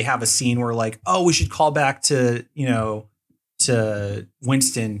while they have a scene where like, oh, we should call back to, to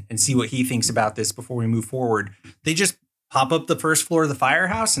Winston and see what he thinks about this before we move forward. They just pop up the first floor of the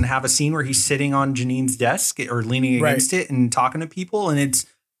Firehouse and have a scene where he's sitting on Janine's desk or leaning against it and talking to people. And it's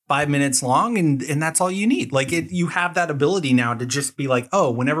 5 minutes long. And that's all you need. Like you have that ability now to just be like, oh,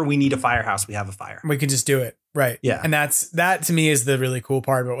 whenever we need a Firehouse, we have a fire. We can just do it. Right. Yeah. And that to me is the really cool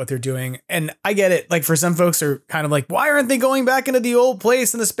part about what they're doing. And I get it. Like for some folks are kind of like, why aren't they going back into the old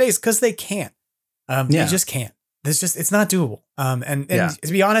place in the space? Because they can't. They just can't. It's not doable. And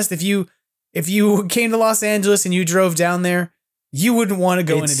to be honest, if you came to Los Angeles and you drove down there, you wouldn't want to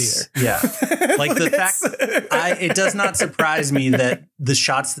go in it either. Yeah. Like the fact, it does not surprise me that the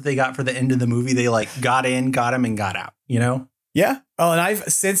shots that they got for the end of the movie, they like got in, got him, and got out, Yeah. Oh, and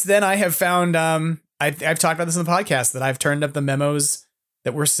since then I have found, I've talked about this in the podcast, that I've turned up the memos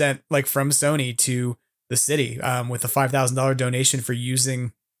that were sent like from Sony to the city with a $5,000 donation for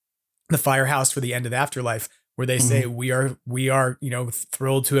using the Firehouse for the End of the Afterlife, where they say we are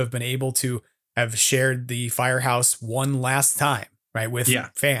thrilled to have been able to have shared the Firehouse one last time, right, with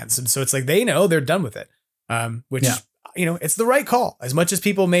fans. And so it's like they know they're done with it, which it's the right call. As much as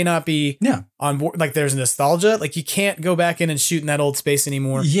people may not be on board, like there's nostalgia, like you can't go back in and shoot in that old space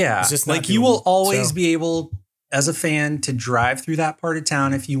anymore. Yeah. It's just like you will always be able as a fan to drive through that part of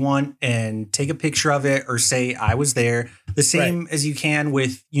town if you want and take a picture of it or say I was there. The same as you can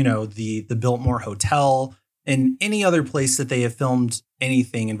with, the Biltmore Hotel and any other place that they have filmed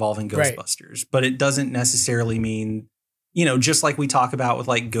anything involving Ghostbusters. But it doesn't necessarily mean, just like we talk about with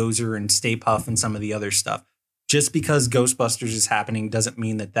like Gozer and Stay Puft and some of the other stuff. Just because Ghostbusters is happening doesn't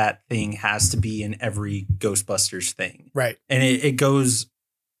mean that thing has to be in every Ghostbusters thing. Right. And it goes,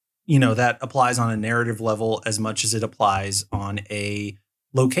 that applies on a narrative level as much as it applies on a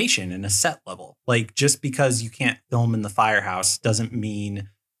location and a set level. Like just because you can't film in the firehouse doesn't mean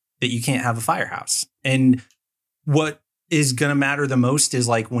that you can't have a firehouse. And what is going to matter the most is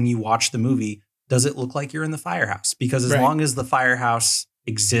like when you watch the movie, does it look like you're in the firehouse? Because as long as the firehouse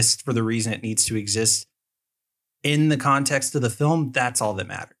exists for the reason it needs to exist in the context of the film, that's all that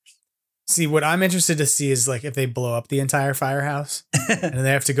matters. See, what I'm interested to see is like if they blow up the entire firehouse and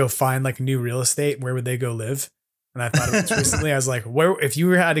they have to go find like new real estate, where would they go live? And I thought of this recently. I was like, where if you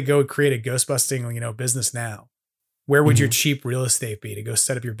had to go create a Ghostbusting, business now, where would your cheap real estate be to go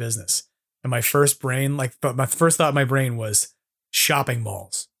set up your business? And my first thought in my brain was shopping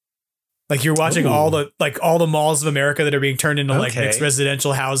malls. Like you're watching all the malls of America that are being turned into like mixed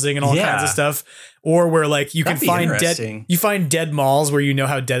residential housing and all kinds of stuff. Or where like you can find dead malls where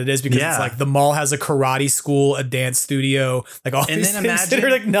how dead it is because it's like the mall has a karate school, a dance studio, like all these things that are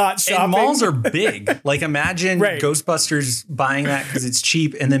like not shopping. And malls are big. Like imagine Ghostbusters buying that because it's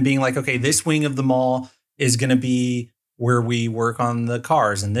cheap and then being like, okay, this wing of the mall is going to be where we work on the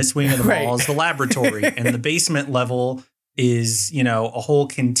cars. And this wing of the mall is the laboratory. And the basement level is, a whole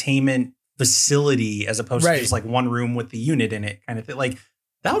containment facility as opposed to just like one room with the unit in it kind of thing. Like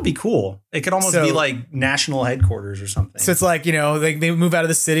that would be cool. It could almost be like national headquarters or something. So it's like, they move out of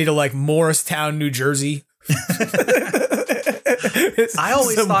the city to like Morristown, New Jersey. I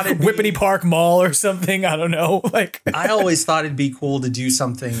always thought it'd Whippany Park Mall or something. I don't know. Like I always thought it'd be cool to do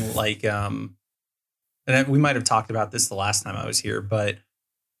something like, and we might have talked about this the last time I was here, but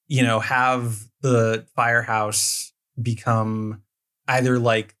have the firehouse become either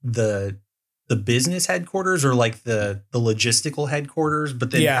like the business headquarters or like the logistical headquarters,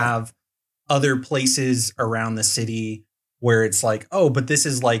 but then have other places around the city where it's like, oh, but this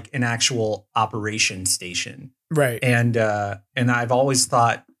is like an actual operation station. Right. And I've always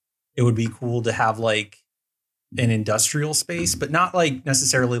thought it would be cool to have like an industrial space, but not like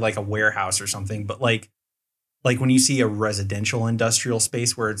necessarily like a warehouse or something, but like when you see a residential industrial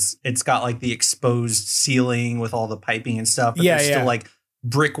space where it's got like the exposed ceiling with all the piping and stuff, but there's still like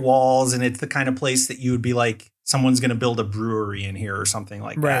brick walls, and it's the kind of place that you would be like, someone's going to build a brewery in here or something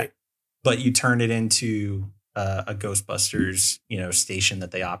like that. But you turn it into a Ghostbusters, station that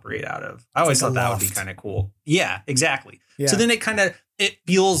they operate out of. I always thought that would be kind of cool. Yeah, exactly. Yeah. So then it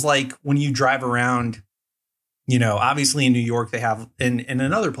feels like when you drive around, obviously in New York they have, and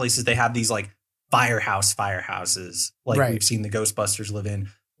in other places they have these like firehouses like we've seen the Ghostbusters live in.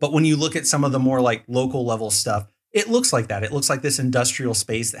 But when you look at some of the more like local level stuff, it looks like that. It looks like this industrial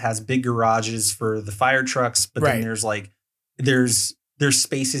space that has big garages for the fire trucks, but then there's like there's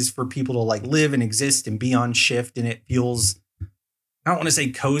spaces for people to like live and exist and be on shift, and it feels, I don't want to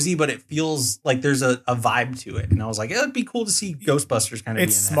say cozy, but it feels like there's a vibe to it. And I was like, it'd be cool to see Ghostbusters kind of be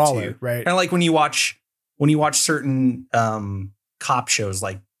in smaller, that too. right? Kind of like when you watch certain cop shows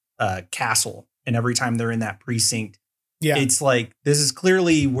like Castle, and every time they're in that precinct, it's like, this is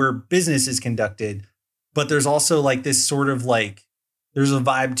clearly where business is conducted, but there's also like this sort of like, there's a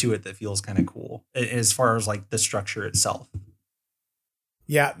vibe to it that feels kind of cool as far as like the structure itself.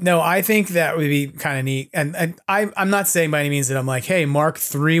 Yeah, no, I think that would be kind of neat. And I'm not saying by any means that I'm like, hey, mark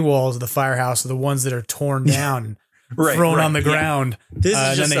 3 walls of the firehouse are the ones that are torn down, thrown on the ground. This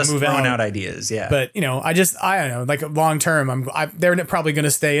is just us throwing out ideas. Yeah. But, I don't know, like long term, they're probably going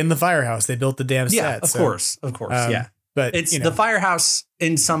to stay in the firehouse. They built the damn set. Yeah, of course. Yeah. But it's the firehouse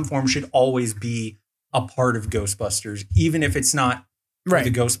in some form should always be a part of Ghostbusters, even if it's not where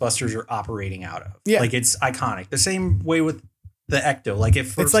the Ghostbusters are operating out of. Yeah. Like it's iconic. The same way with the Ecto. Like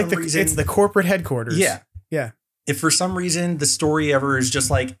if for some reason it's the corporate headquarters. Yeah. Yeah. If for some reason the story ever is just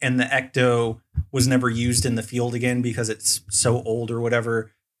like, and the Ecto was never used in the field again because it's so old or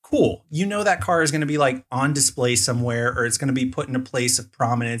whatever, cool. That car is going to be like on display somewhere, or it's going to be put in a place of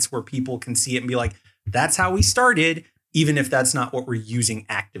prominence where people can see it and be like, that's how we started, even if that's not what we're using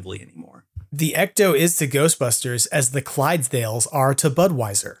actively anymore. The Ecto is to Ghostbusters as the Clydesdales are to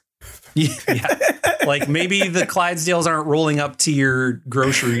Budweiser. Yeah. Like maybe the Clydesdales aren't rolling up to your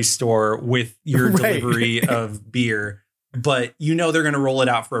grocery store with your delivery of beer, but you know they're going to roll it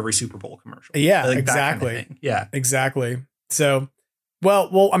out for every Super Bowl commercial. Yeah, like exactly. Kind of yeah, exactly. So,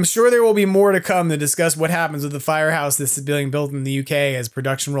 well, I'm sure there will be more to come to discuss what happens with the firehouse that's being built in the UK as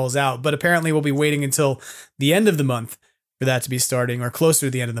production rolls out. But apparently, we'll be waiting until the end of the month for that to be starting, or closer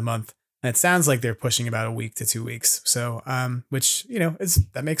to the end of the month. And it sounds like they're pushing about a week to 2 weeks. So, which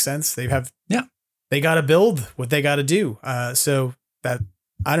that makes sense. They got to build what they got to do. So that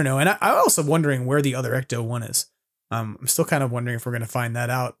I don't know. And I'm also wondering where the other Ecto one is. I'm still kind of wondering if we're going to find that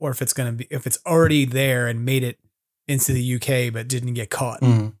out, or if it's already there and made it into the UK but didn't get caught.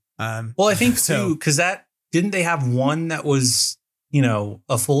 Well, I think so, because didn't they have one that was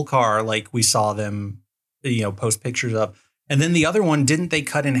a full car like we saw them post pictures of, and then the other one didn't they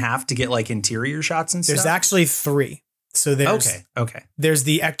cut in half to get like interior shots and stuff? There's actually 3. So there's okay. There's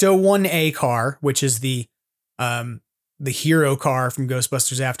the Ecto 1A car, which is the hero car from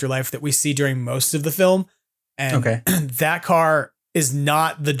Ghostbusters Afterlife that we see during most of the film, and that car is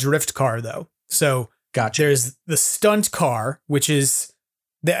not the drift car though. So gotcha. There's the stunt car, which is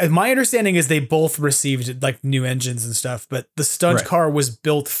my understanding is they both received like new engines and stuff, but the stunt car was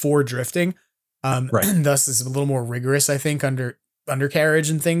built for drifting. Thus is a little more rigorous, I think, undercarriage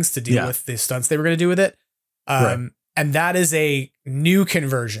and things to deal with the stunts they were going to do with it. And that is a new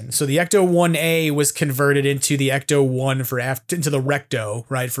conversion. So the Ecto 1A was converted into the Ecto 1 into the Recto,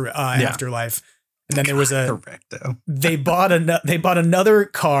 right, for Afterlife. And then there was the Recto. they bought another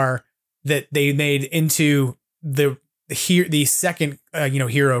car that they made into the second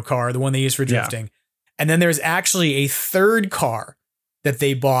hero car, the one they used for drifting. And then there's actually a third car that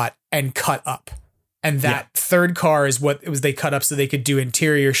they bought and cut up. And that third car is what it was they cut up so they could do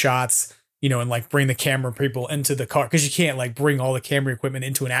interior shots, and like bring the camera people into the car, because you can't like bring all the camera equipment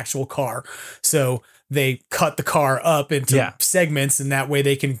into an actual car. So they cut the car up into segments, and that way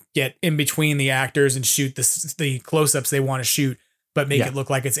they can get in between the actors and shoot the close-ups they want to shoot, but make it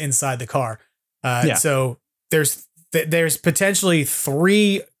look like it's inside the car. So there's potentially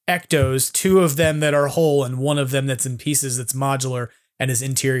 3 Ectos, 2 of them that are whole and 1 of them that's in pieces that's modular and is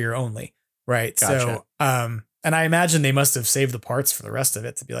interior only. Right. Gotcha. So, and I imagine they must have saved the parts for the rest of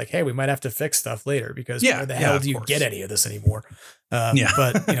it to be like, hey, we might have to fix stuff later, because where the hell do you get any of this anymore?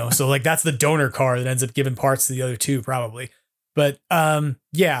 But, so like that's the donor car that ends up giving parts to the other 2 probably. But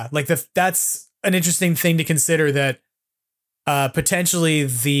like that's an interesting thing to consider, that potentially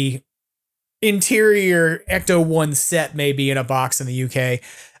the interior Ecto 1 set may be in a box in the UK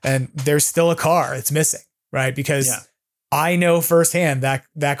and there's still a car it's missing. Right. Because I know firsthand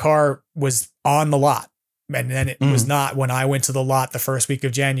that car was on the lot. And then it was not when I went to the lot the first week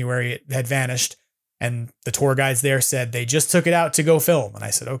of January. It had vanished, and the tour guides there said they just took it out to go film. And I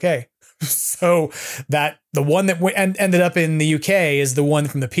said, okay. So that the one that ended up in the UK is the one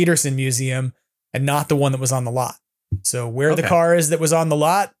from the Peterson Museum, and not the one that was on the lot. So where the car is that was on the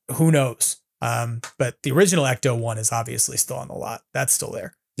lot, who knows? But the original Ecto 1 is obviously still on the lot. That's still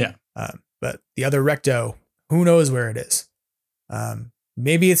there. Yeah. But the other Recto, who knows where it is?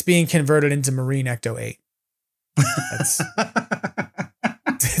 Maybe it's being converted into Marine Ecto 8. It's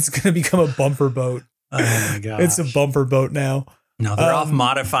going to become a bumper boat. Oh my god! It's a bumper boat now. No, they're off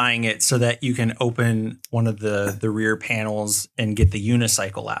modifying it so that you can open one of the rear panels and get the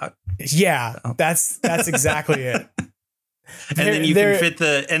unicycle out. Yeah, that's exactly it. And then you can fit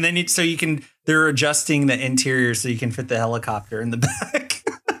they're adjusting the interior so you can fit the helicopter in the back.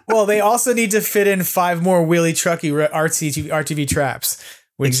 Well, they also need to fit in 5 more wheelie trucky RTV traps.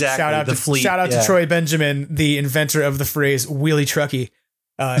 Which shout out to Troy Benjamin, the inventor of the phrase wheelie trucky,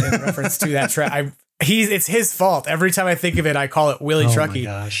 in reference to that trap. It's his fault. Every time I think of it, I call it wheelie trucky.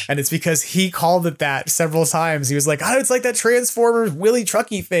 And it's because he called it that several times. He was like, it's like that Transformers wheelie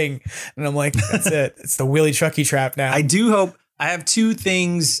trucky thing. And I'm like, that's it. It's the wheelie trucky trap now. I do hope I have 2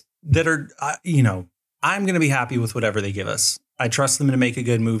 things that are, I'm going to be happy with whatever they give us. I trust them to make a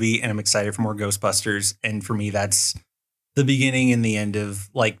good movie, and I'm excited for more Ghostbusters. And for me, that's the beginning and the end of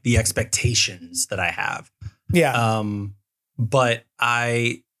like the expectations that I have. Yeah. But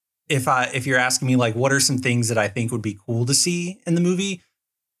if you're asking me like, what are some things that I think would be cool to see in the movie,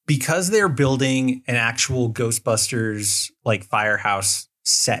 because they're building an actual Ghostbusters like firehouse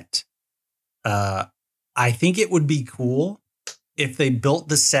set. I think it would be cool if they built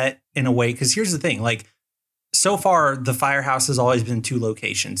the set in a way, because here's the thing, like so far the firehouse has always been 2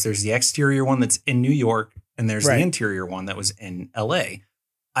 locations. There's the exterior one that's in New York, and there's the interior one that was in LA.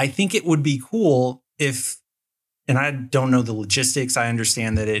 I think it would be cool if, and I don't know the logistics. I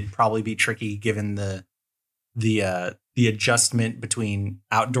understand that it'd probably be tricky given the adjustment between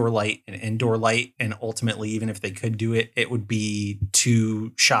outdoor light and indoor light. And ultimately, even if they could do it, it would be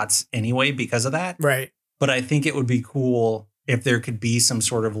 2 shots anyway because of that. Right. but I think it would be cool if there could be some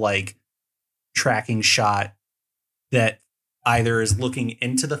sort of like tracking shot that either is looking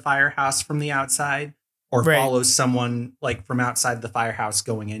into the firehouse from the outside or follows someone like from outside the firehouse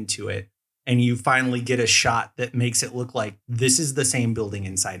going into it. And you finally get a shot that makes it look like this is the same building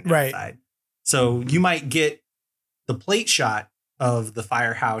inside and outside. So you might get the plate shot of the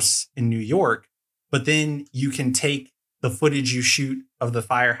firehouse in New York, but then you can take the footage you shoot of the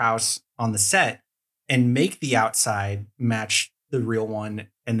firehouse on the set and make the outside match the real one.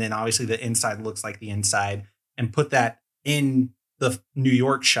 And then obviously the inside looks like the inside, and put that in the New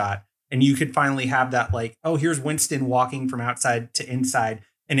York shot. And you could finally have that like, oh, here's Winston walking from outside to inside.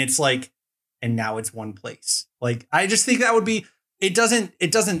 And it's like, and now it's one place. Like, I just think that would be, it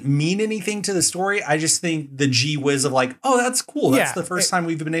doesn't mean anything to the story. I just think the gee whiz of like, oh, that's cool. That's the first time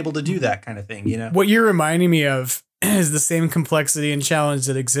we've been able to do that kind of thing. You know, what you're reminding me of is the same complexity and challenge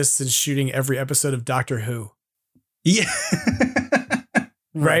that exists in shooting every episode of Doctor Who. Yeah.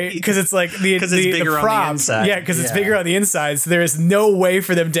 Right? Because it's like the props. On the inside. Yeah, because it's bigger on the inside. So there is no way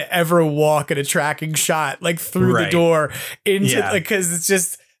for them to ever walk in a tracking shot like through the door into like, because it's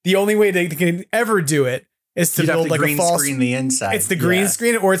just the only way they can ever do it is to build like a false screen the inside. It's the green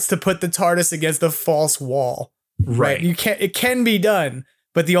screen, or it's to put the TARDIS against the false wall. Right. It can be done,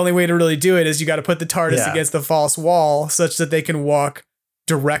 but the only way to really do it is you got to put the TARDIS against the false wall such that they can walk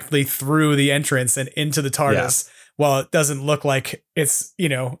directly through the entrance and into the TARDIS. Yeah. Well, it doesn't look like it's,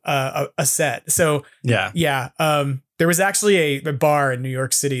 a set. So, there was actually a bar in New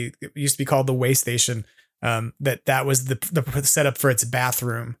York City. It used to be called the Way Station. That was the setup for its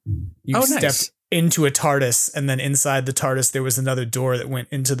bathroom. You stepped into a TARDIS, and then inside the TARDIS, there was another door that went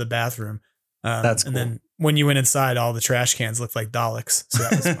into the bathroom. That's cool. And then when you went inside, all the trash cans looked like Daleks. So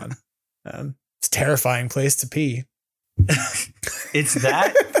that was fun. It's a terrifying place to pee. It's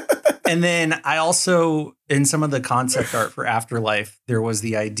that. And then I also, in some of the concept art for Afterlife, there was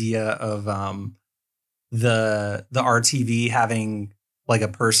the idea of the RTV having like a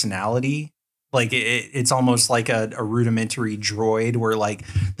personality. Like it's almost like a rudimentary droid where like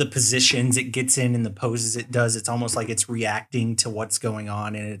the positions it gets in and the poses it does, it's almost like it's reacting to what's going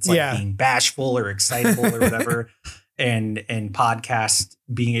on, and it's like being bashful or excitable or whatever. And podcast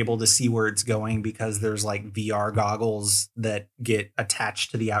being able to see where it's going because there's like VR goggles that get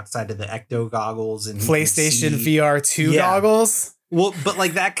attached to the outside of the Ecto goggles and PlayStation VR 2 goggles. Well, but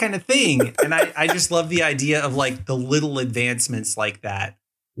like that kind of thing. And I just love the idea of like the little advancements like that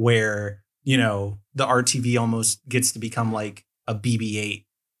where, the RTV almost gets to become like a BB-8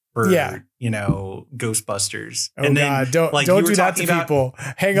 for, Ghostbusters. Oh, and then, God, don't do that to people.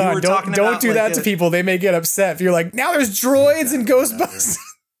 Hang on. Don't do that to people. They may get upset if you're like, now there's droids and Ghostbusters.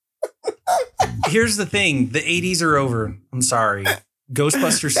 Here's the thing. The 80s are over. I'm sorry.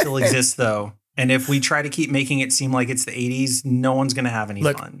 Ghostbusters still exists, though. And if we try to keep making it seem like it's the 80s, no one's going to have any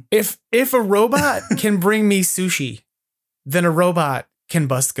fun. If a robot can bring me sushi, then a robot can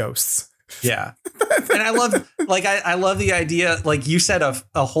bust ghosts. Yeah. And I love the idea, like you said, of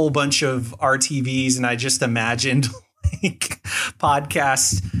a whole bunch of RTVs, and I just imagined like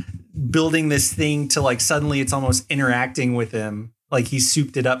podcast building this thing to like suddenly it's almost interacting with him. Like he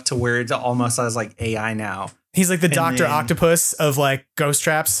souped it up to where it almost has like AI now. He's like the Dr. Octopus of like ghost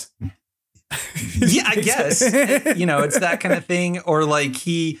traps. Yeah, I guess. It's that kind of thing. Or like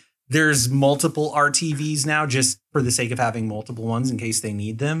there's multiple RTVs now just for the sake of having multiple ones in case they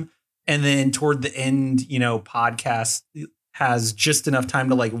need them. And then toward the end, podcast has just enough time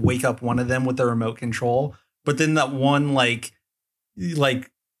to like wake up one of them with the remote control. But then that one like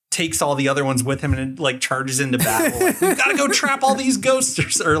takes all the other ones with him and like charges into battle. Like, we've got to go trap all these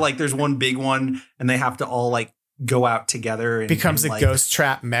ghosts. Or like there's one big one and they have to all like go out together. And becomes a ghost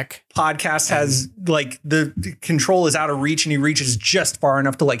trap mech. Podcast has like the control is out of reach and he reaches just far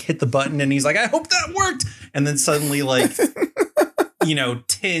enough to like hit the button and he's like, I hope that worked. And then suddenly like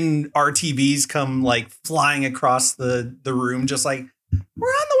 10 RTVs come like flying across the room, just like, we're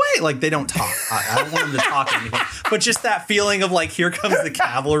on the way. Like they don't talk. I don't want them to talk or anything, but just that feeling of like, here comes the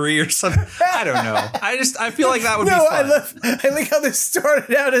cavalry or something. I don't know. I feel like that would be fun. I like how this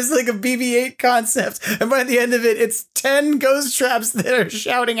started out as like a BB-8 concept. And by the end of it, it's 10 ghost traps that are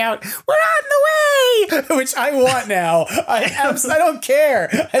shouting out, we're on the way, which I want now. I don't care.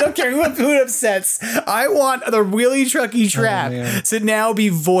 I don't care who it upsets. I want the wheelie trucky trap to now be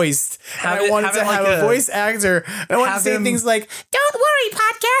voiced. I want it to have a voice actor. I want to say things like, don't worry,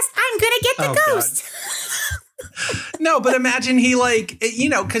 podcast, I'm gonna get the ghost. No, but imagine he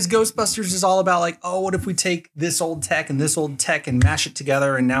because Ghostbusters is all about like, oh, what if we take this old tech and mash it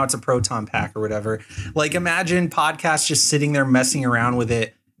together and now it's a proton pack or whatever. Like imagine podcast just sitting there messing around with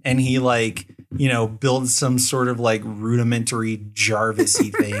it and he like builds some sort of like rudimentary Jarvis-y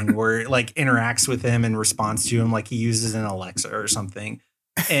thing where it like interacts with him and responds to him like he uses an Alexa or something.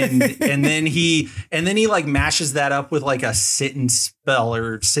 And then he like mashes that up with like a sit and spell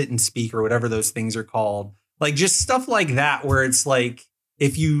or sit and speak or whatever those things are called. Like just stuff like that, where it's like,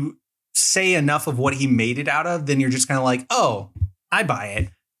 if you say enough of what he made it out of, then you're just kind of like, oh, I buy it.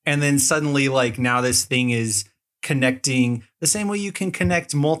 And then suddenly like now this thing is connecting the same way you can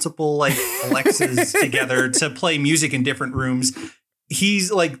connect multiple like Alexas together to play music in different rooms.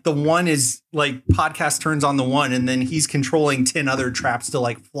 He's like, the one is like podcast turns on the one, and then he's controlling 10 other traps to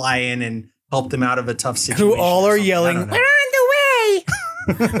like fly in and help them out of a tough situation. Who all are yelling, "We're on the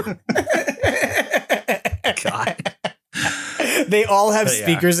way!" God. They all have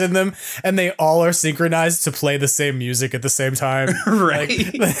speakers in them, and they all are synchronized to play the same music at the same time. Right.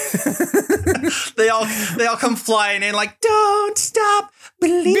 They all come flying in like, don't stop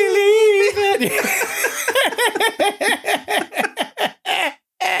believing.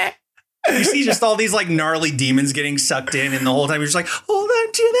 You see just all these like gnarly demons getting sucked in, and the whole time you're just like, hold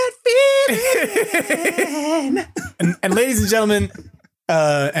on to that feeling. and ladies and gentlemen,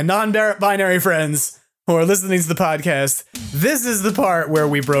 and non-binary friends who are listening to the podcast, this is the part where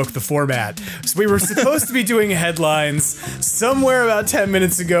we broke the format. So we were supposed to be doing headlines somewhere about 10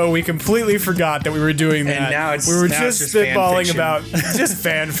 minutes ago. We completely forgot that we were doing that. And now we were just spitballing about just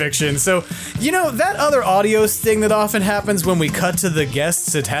fan fiction. So, that other audio sting that often happens when we cut to the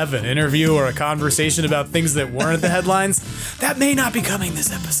guests to have an interview or a conversation about things that weren't the headlines, that may not be coming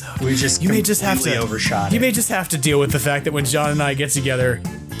this episode. You may just have to overshot it. You may just have to deal with the fact that when John and I get together,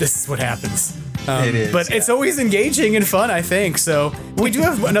 this is what happens. It is, but it's always engaging and fun, I think. So we do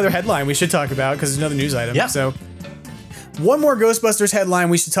have another headline we should talk about because it's another news item. Yeah. So one more Ghostbusters headline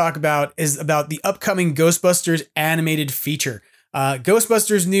we should talk about is about the upcoming Ghostbusters animated feature.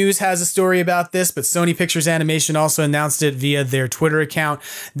 Ghostbusters News has a story about this, but Sony Pictures Animation also announced it via their Twitter account.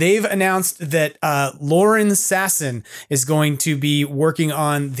 They've announced that Lauren Sasson is going to be working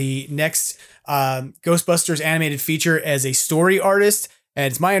on the next Ghostbusters animated feature as a story artist. And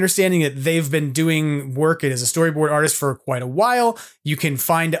it's my understanding that they've been doing work as a storyboard artist for quite a while. You can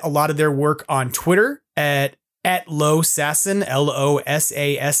find a lot of their work on Twitter at LoSassen, LOSASSEN,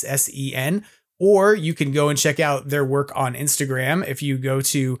 or you can go and check out their work on Instagram if you go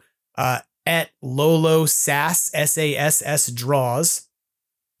to at LoloSass, SASS Draws.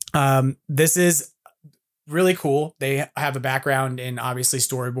 This is really cool. They have a background in obviously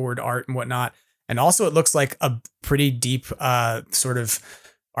storyboard art and whatnot. And also it looks like a pretty deep sort of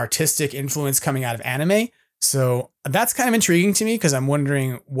artistic influence coming out of anime. So that's kind of intriguing to me because I'm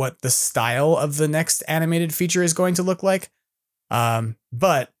wondering what the style of the next animated feature is going to look like.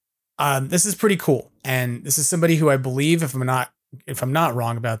 But this is pretty cool. And this is somebody who I believe, if I'm not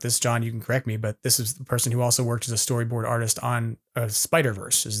wrong about this, John, you can correct me, but this is the person who also worked as a storyboard artist on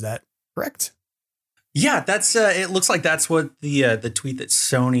Spider-Verse. Is that correct? Yeah, that's it looks like that's what the tweet that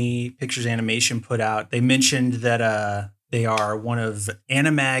Sony Pictures Animation put out. They mentioned that they are one of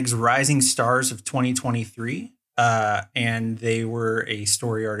Animag's rising stars of 2023. And they were a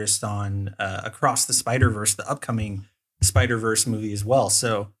story artist on Across the Spider-Verse, the upcoming Spider-Verse movie as well.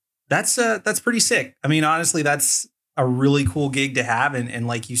 So that's pretty sick. I mean, honestly, that's a really cool gig to have. And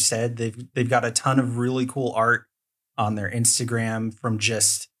like you said, they've got a ton of really cool art on their Instagram from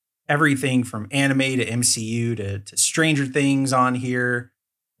just everything from anime to MCU to Stranger Things on here.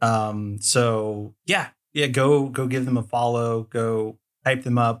 So yeah, go give them a follow, go hype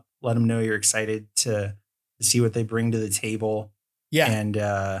them up, let them know you're excited to see what they bring to the table. Yeah. And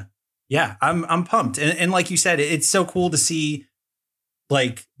I'm pumped. And like you said, it's so cool to see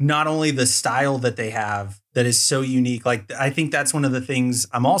like not only the style that they have that is so unique. Like, I think that's one of the things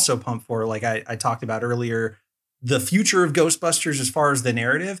I'm also pumped for. Like I talked about earlier, the future of Ghostbusters as far as the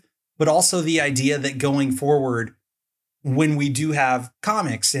narrative, but also the idea that going forward, when we do have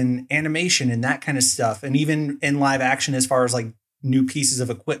comics and animation and that kind of stuff, and even in live action, as far as like new pieces of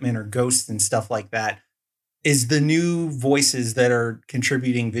equipment or ghosts and stuff like that, is the new voices that are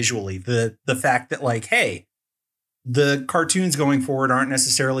contributing visually. The fact that like, hey, the cartoons going forward aren't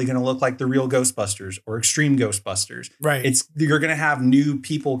necessarily going to look like the real Ghostbusters or Extreme Ghostbusters. Right. You're going to have new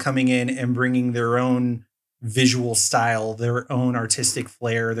people coming in and bringing their own visual style, their own artistic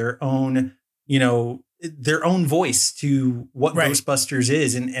flair, their own voice to what Ghostbusters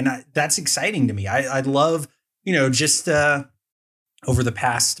is. And that's exciting to me. I'd love, just over the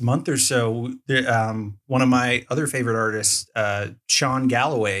past month or so, one of my other favorite artists, Sean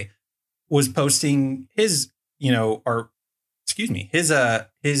Galloway, was posting his own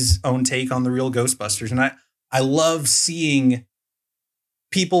take on the real Ghostbusters. And I love seeing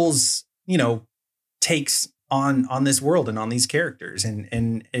people's takes on this world and on these characters.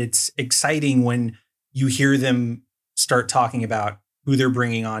 And it's exciting when you hear them start talking about who they're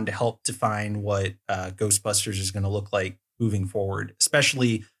bringing on to help define what Ghostbusters is going to look like moving forward,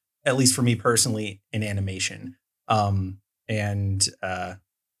 especially, at least for me personally, in animation. And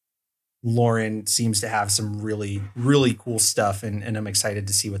Lauren seems to have some really, really cool stuff, and I'm excited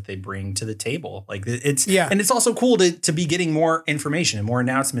to see what they bring to the table. Like and it's also cool to be getting more information and more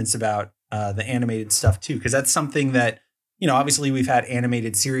announcements about the animated stuff too, because that's something that, obviously we've had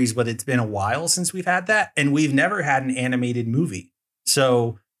animated series, but it's been a while since we've had that, and we've never had an animated movie.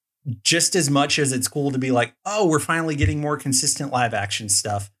 So just as much as it's cool to be like, oh, we're finally getting more consistent live action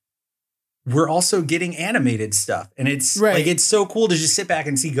stuff, we're also getting animated stuff. And it's like, it's so cool to just sit back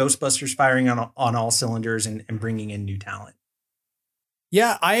and see Ghostbusters firing on all cylinders and bringing in new talent.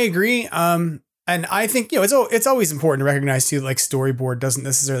 Yeah, I agree. And I think, it's always important to recognize too, like storyboard doesn't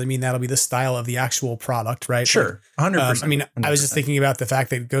necessarily mean that'll be the style of the actual product, right? Sure. 100%. I mean, 100%. I was just thinking about the fact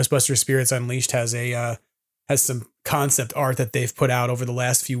that Ghostbusters Spirits Unleashed has some concept art that they've put out over the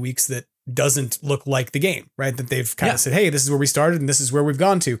last few weeks that doesn't look like the game, right? That they've kind of said, hey, this is where we started and this is where we've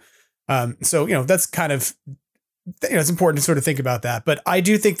gone to. So, that's kind of, it's important to sort of think about that. But I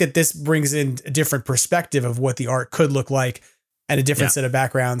do think that this brings in a different perspective of what the art could look like and a different set of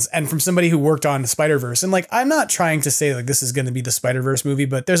backgrounds. And from somebody who worked on Spider-Verse, and like, I'm not trying to say like this is going to be the Spider-Verse movie,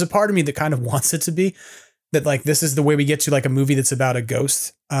 but there's a part of me that kind of wants it to be that, like, this is the way we get to like a movie that's about a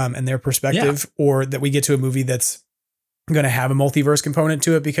ghost and their perspective, or that we get to a movie that's going to have a multiverse component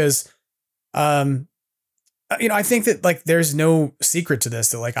to it, because, I think that like there's no secret to this,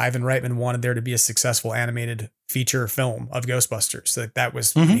 that like Ivan Reitman wanted there to be a successful animated feature film of Ghostbusters. That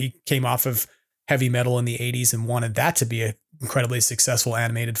was, he came off of Heavy Metal in the 80s and wanted that to be an incredibly successful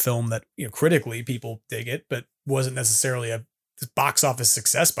animated film that, critically people dig it, but wasn't necessarily a box office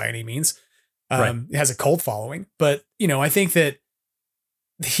success by any means. It has a cult following, but I think that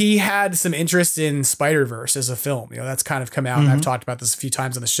he had some interest in Spider-Verse as a film. That's kind of come out. And I've talked about this a few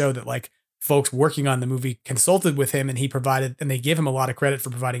times on the show, that like folks working on the movie consulted with him, and they gave him a lot of credit for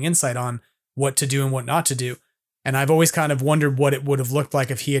providing insight on what to do and what not to do. And I've always kind of wondered what it would have looked like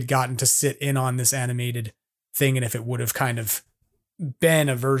if he had gotten to sit in on this animated thing, and if it would have kind of been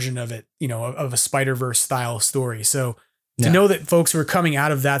a version of it, of a Spider-Verse style story. So to know that folks who are coming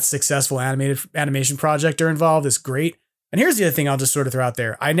out of that successful animation project are involved is great. And here's the other thing I'll just sort of throw out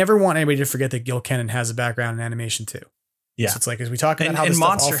there. I never want anybody to forget that Gil Kennan has a background in animation too. Yeah. So it's like, as we talk about how this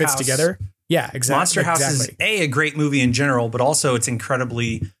stuff all fits together. Yeah, exactly. Monster House is a great movie in general, but also it's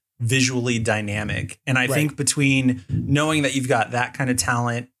incredibly visually dynamic. And I think between knowing that you've got that kind of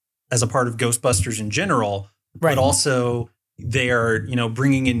talent as a part of Ghostbusters in general, but also they are,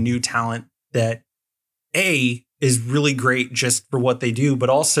 bringing in new talent that is really great just for what they do, but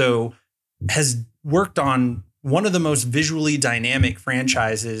also has worked on one of the most visually dynamic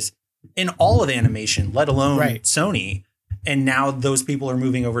franchises in all of animation, let alone Sony. And now those people are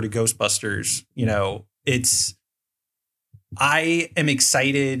moving over to Ghostbusters. I am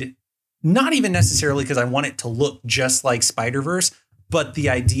excited, not even necessarily because I want it to look just like Spider-Verse, but the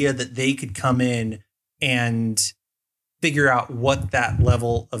idea that they could come in and figure out what that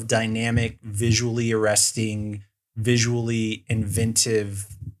level of dynamic, visually arresting, visually inventive,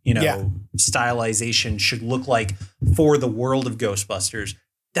 stylization should look like for the world of Ghostbusters.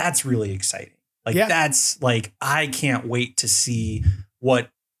 That's really exciting. That's like, I can't wait to see what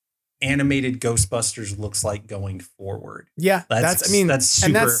animated Ghostbusters looks like going forward. Yeah. That's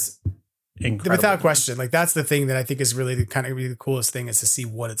super incredible. Without question. Like, that's the thing that I think is really the coolest thing, is to see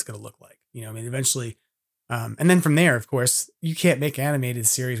what it's going to look like. Eventually. And then from there, of course, you can't make animated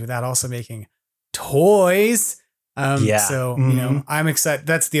series without also making toys. So, I'm excited.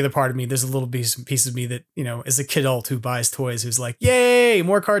 That's the other part of me. There's a little piece of me that, is a kidult who buys toys, who's like, yay,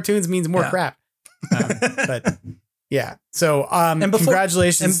 more cartoons means more crap. But yeah. So,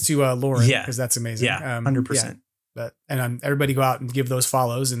 congratulations to Lauren, because that's amazing. Yeah, 100%. But everybody go out and give those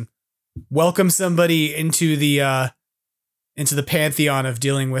follows and welcome somebody into the pantheon of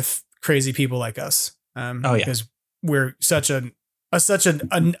dealing with crazy people like us. Because we're such an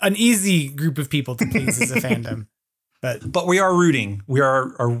easy group of people to please as a fandom. But we are rooting. We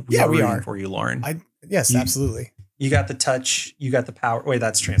are rooting for you, Lauren. Yes, absolutely. You got the touch. You got the power. Wait,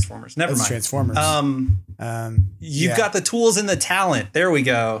 that's Transformers. Never mind. Transformers. You've got the tools and the talent. There we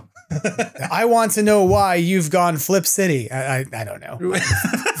go. I want to know why you've gone Flip City. I don't know.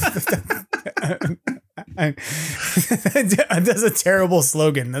 That's a terrible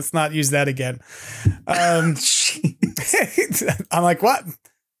slogan. Let's not use that again. I'm like, what?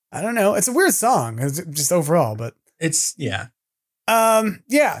 I don't know. It's a weird song. It's just overall, but it's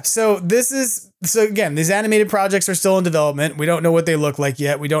Yeah. So again, these animated projects are still in development. We don't know what they look like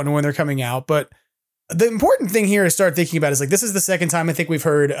yet. We don't know when they're coming out, but the important thing here to start thinking about is like, this is the second time I think we've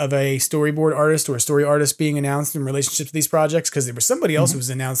heard of a storyboard artist or a story artist being announced in relationship to these projects. Cause there was somebody else who was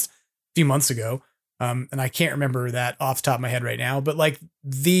announced a few months ago. And I can't remember that off the top of my head right now, but like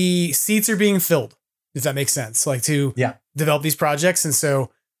the seats are being filled, if that makes sense, like to develop these projects. And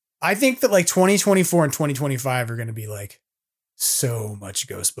so I think that like 2024 and 2025 are going to be like so much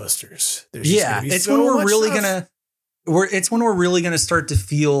Ghostbusters. It's when we're really going to start to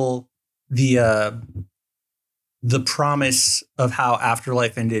feel the promise of how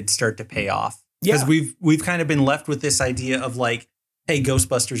Afterlife ended start to pay off. Because we've kind of been left with this idea of like, hey,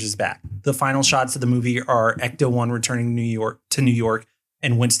 Ghostbusters is back. The final shots of the movie are Ecto-1 returning to New York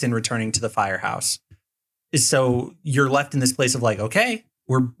and Winston returning to the firehouse. So you're left in this place of like, okay,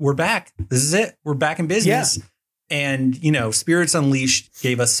 we're back. This is it. We're back in business. Yeah. And, you know, Spirits Unleashed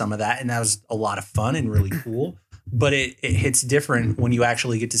gave us some of that, and that was a lot of fun and really cool. But it hits different when you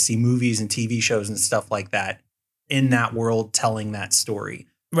actually get to see movies and TV shows and stuff like that in that world telling that story.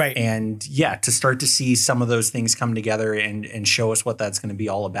 Right. And yeah, to start to see some of those things come together and show us what that's going to be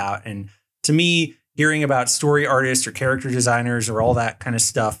all about. And to me, hearing about story artists or character designers or all that kind of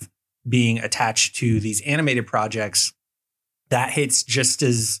stuff being attached to these animated projects, that hits just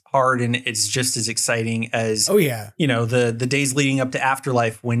as hard and it's just as exciting as, you know, the days leading up to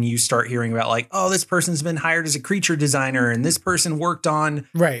Afterlife, when you start hearing about like, oh, this person's been hired as a creature designer and this person worked on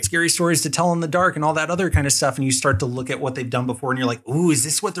scary stories to tell in the dark and all that other kind of stuff. And you start to look at what they've done before and you're like, ooh, is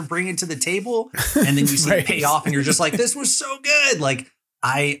this what they're bringing to the table? And then you see it pay off and you're just like, this was so good. Like,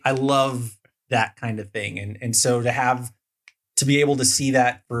 I love that kind of thing. And so to be able to see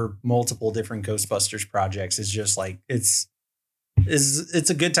that for multiple different Ghostbusters projects is just like, it's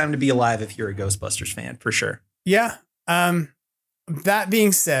a good time to be alive if you're a Ghostbusters fan, for sure. Yeah. That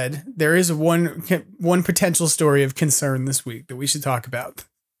being said, there is one potential story of concern this week that we should talk about.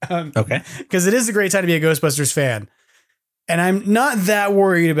 Okay. Because it is a great time to be a Ghostbusters fan. And I'm not that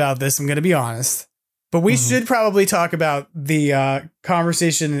worried about this, I'm going to be honest. But we should probably talk about the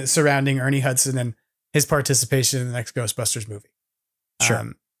conversation surrounding Ernie Hudson and his participation in the next Ghostbusters movie.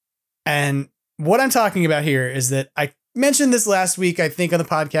 Sure. And what I'm talking about here is that I mentioned this last week, I think, on the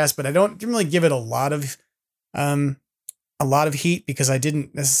podcast, but I didn't really give it a lot of heat because I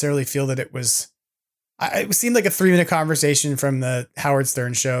didn't necessarily feel that it seemed like a 3-minute conversation from the Howard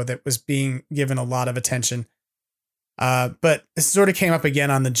Stern show that was being given a lot of attention. But it sort of came up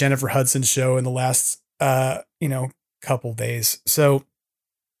again on the Jennifer Hudson show in the last, couple days. So,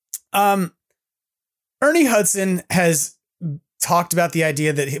 Ernie Hudson has talked about the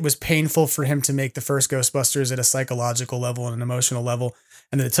idea that it was painful for him to make the first Ghostbusters at a psychological level and an emotional level,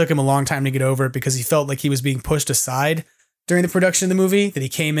 and that it took him a long time to get over it because he felt like he was being pushed aside during the production of the movie, that he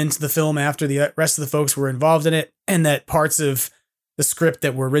came into the film after the rest of the folks were involved in it, and that parts of the script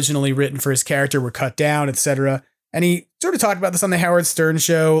that were originally written for his character were cut down, etc. And he sort of talked about this on the Howard Stern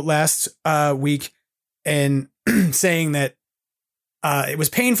show last week, and saying that it was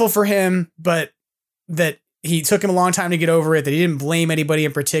painful for him, but that he took him a long time to get over it, that he didn't blame anybody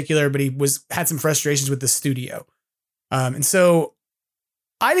in particular, but he had some frustrations with the studio. And so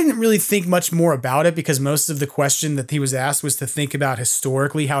I didn't really think much more about it because most of the question that he was asked was to think about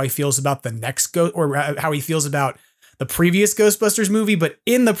historically how he feels about the next or how he feels about the previous Ghostbusters movie. But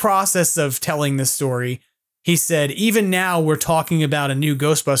in the process of telling this story, he said, even now we're talking about a new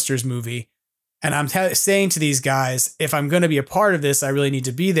Ghostbusters movie. And I'm saying to these guys, if I'm going to be a part of this, I really need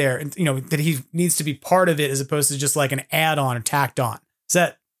to be there. And, that he needs to be part of it as opposed to just like an add-on or tacked on. Does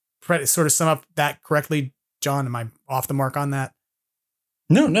that sort of sum up that correctly, John? Am I off the mark on that?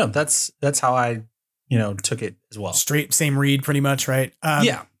 No, that's how I, took it as well. Straight, same read pretty much, right?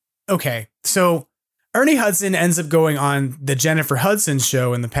 Yeah. Okay. So Ernie Hudson ends up going on the Jennifer Hudson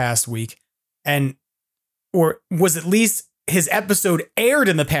show in the past week, or was at least his episode aired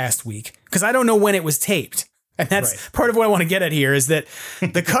in the past week, because I don't know when it was taped. And that's part of what I want to get at here is that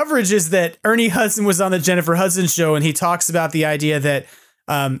the coverage is that Ernie Hudson was on the Jennifer Hudson show, and he talks about the idea that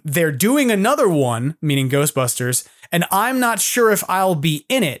they're doing another one, meaning Ghostbusters, and I'm not sure if I'll be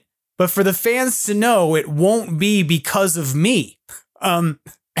in it, but for the fans to know, it won't be because of me. And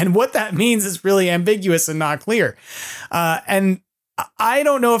what that means is really ambiguous and not clear. And I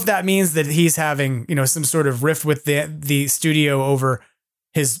don't know if that means that he's having, some sort of rift with the studio over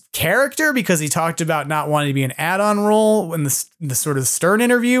his character because he talked about not wanting to be an add-on role in the sort of Stern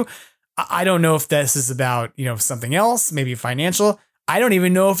interview. I don't know if this is about, something else, maybe financial. I don't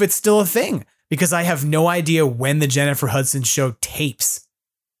even know if it's still a thing because I have no idea when the Jennifer Hudson show tapes.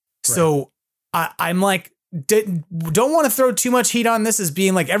 Right. So I'm like don't want to throw too much heat on this as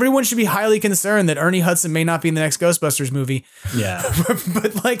being like everyone should be highly concerned that Ernie Hudson may not be in the next Ghostbusters movie. Yeah.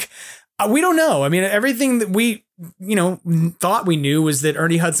 But like, we don't know. I mean, everything that we, thought we knew was that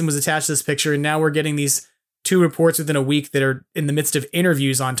Ernie Hudson was attached to this picture. And now we're getting these 2 reports within a week that are in the midst of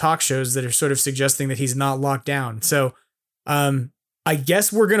interviews on talk shows that are sort of suggesting that he's not locked down. So I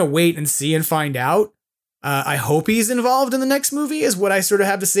guess we're going to wait and see and find out. I hope he's involved in the next movie is what I sort of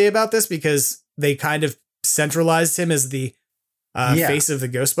have to say about this, because they kind of centralized him as the face of the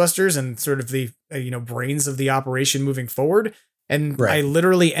Ghostbusters and sort of the, brains of the operation moving forward. And right. I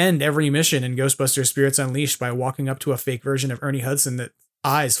literally end every mission in Ghostbusters Spirits Unleashed by walking up to a fake version of Ernie Hudson that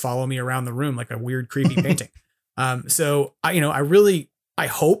eyes follow me around the room like a weird, creepy painting. So I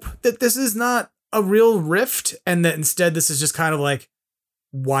hope that this is not a real rift and that instead this is just kind of like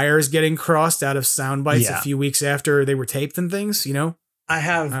wires getting crossed out of sound bites a few weeks after they were taped and things, I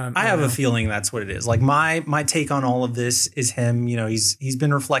have a feeling that's what it is. Like my take on all of this is him, he's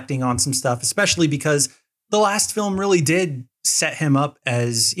been reflecting on some stuff, especially because the last film really did set him up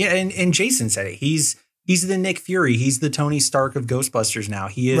as, and Jason said it. He's the Nick Fury. He's the Tony Stark of Ghostbusters now.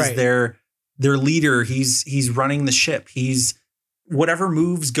 He is their leader. He's running the ship. He's whatever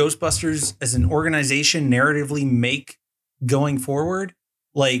moves Ghostbusters as an organization narratively make going forward.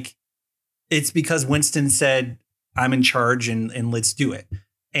 Like, it's because Winston said, I'm in charge and let's do it.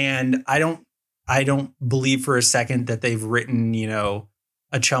 And I don't believe for a second that they've written,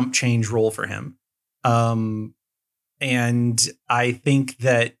 a chump change role for him. And I think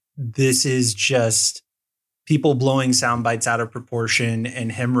that this is just people blowing sound bites out of proportion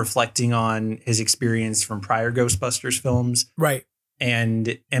and him reflecting on his experience from prior Ghostbusters films. Right.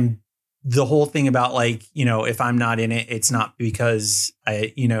 And the whole thing about like, if I'm not in it, it's not because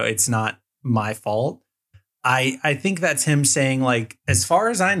it's not my fault. I think that's him saying like, as far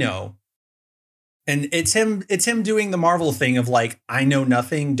as I know, and it's him doing the Marvel thing of like, I know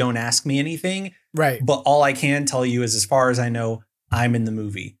nothing, don't ask me anything. Right. But all I can tell you is, as far as I know, I'm in the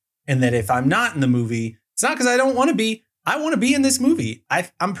movie. And that if I'm not in the movie, it's not because I don't want to be. I want to be in this movie.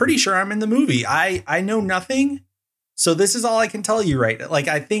 I'm pretty sure I'm in the movie. I know nothing. So this is all I can tell you, right? Like,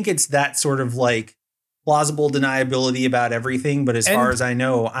 I think it's that sort of like plausible deniability about everything. But as far as I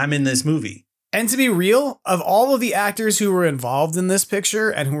know, I'm in this movie. And to be real, of all of the actors who were involved in this picture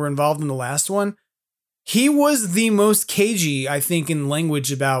and who were involved in the last one, he was the most cagey, I think, in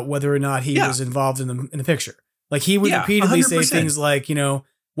language about whether or not he was involved in the picture. Like, he would repeatedly 100%. Say things like,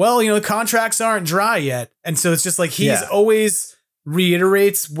 the contracts aren't dry yet. And so it's just like he's always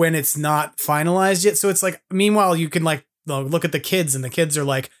reiterates when it's not finalized yet. So it's like, meanwhile, you can like look at the kids and the kids are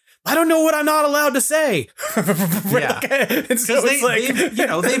like, I don't know what I'm not allowed to say. And so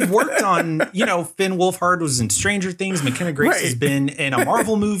they've worked on, Finn Wolfhard was in Stranger Things. McKenna Grace has been in a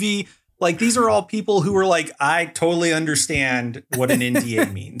Marvel movie. Like, these are all people who are like, I totally understand what an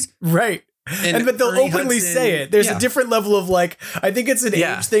NDA means. Right. But they'll Ernie openly Hudson, say it. There's a different level of like, I think it's an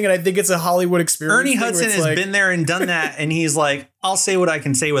age thing and I think it's a Hollywood experience. Ernie Hudson has been there and done that. And he's like, I'll say what I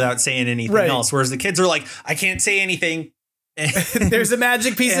can say without saying anything else. Whereas the kids are like, I can't say anything. There's a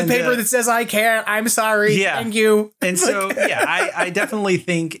magic piece of paper that says, I can't. I'm sorry. Thank you. And so, I definitely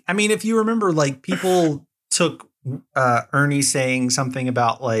think, I mean, if you remember, like, people took Ernie saying something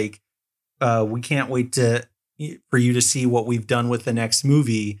about like, we can't wait for you to see what we've done with the next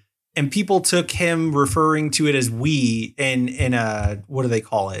movie. And people took him referring to it as we in a, what do they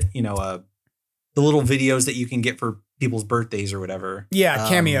call it? The little videos that you can get for people's birthdays or whatever. Yeah.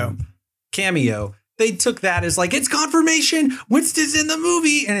 Cameo. They took that as like, it's confirmation. Winston's in the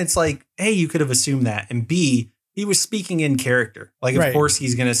movie. And it's like, hey, you could have assumed that. And B, he was speaking in character. Like, of course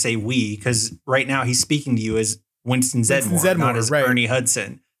he's going to say we, because right now he's speaking to you as Winston Zedmore, not as Ernie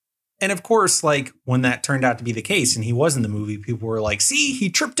Hudson. And of course, like, when that turned out to be the case and he was in the movie, people were like, see,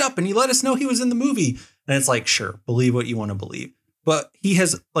 he tripped up and he let us know he was in the movie. And it's like, sure, believe what you want to believe. But he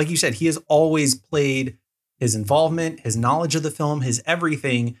has, like you said, he has always played his involvement, his knowledge of the film, his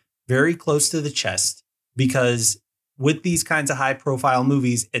everything very close to the chest, because with these kinds of high profile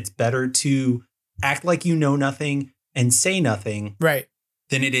movies, it's better to act like you know nothing and say nothing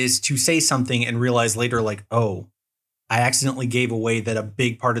than it is to say something and realize later, like, oh, I accidentally gave away that a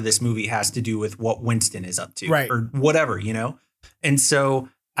big part of this movie has to do with what Winston is up to or whatever, And so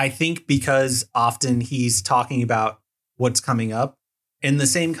I think because often he's talking about what's coming up in the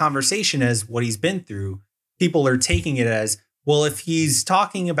same conversation as what he's been through, people are taking it as, well, if he's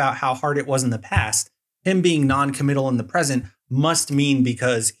talking about how hard it was in the past, him being non-committal in the present must mean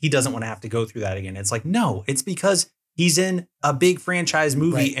because he doesn't want to have to go through that again. It's like, no, it's because he's in a big franchise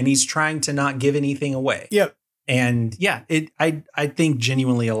movie and he's trying to not give anything away. Yep. And yeah, I think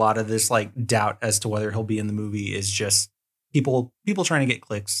genuinely a lot of this like doubt as to whether he'll be in the movie is just people trying to get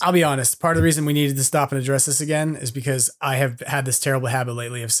clicks. I'll be honest. Part of the reason we needed to stop and address this again is because I have had this terrible habit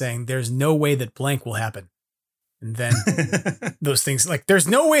lately of saying there's no way that blank will happen. And then those things like there's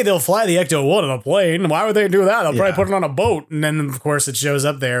no way they'll fly the Ecto-1 on a plane. Why would they do that? They'll probably put it on a boat. And then of course it shows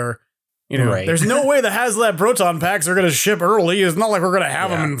up there. You know, there's no way the HasLab proton packs are going to ship early. It's not like we're going to have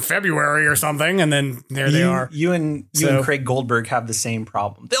them in February or something. And then they are. You and Craig Goldberg have the same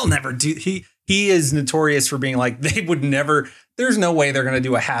problem. They'll never do. He is notorious for being like, they would never. There's no way they're going to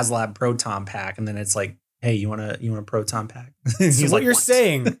do a HasLab proton pack. And then it's like, hey, you want a proton pack? So what you're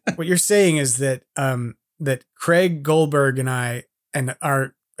saying is that that Craig Goldberg and I and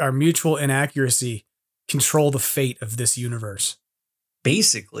our mutual inaccuracy control the fate of this universe.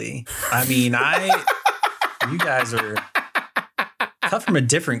 Basically, I mean, you guys are cut from a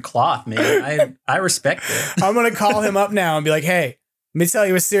different cloth, man. I respect it. I'm going to call him up now and be like, hey, let me tell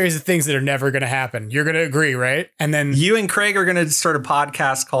you a series of things that are never going to happen. You're going to agree, right? And then you and Craig are going to start a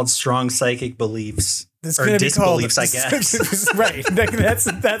podcast called Strong Psychic Beliefs. It's or Disbeliefs, I guess. Right.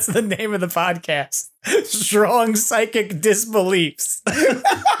 That's the name of the podcast. Strong Psychic Disbeliefs.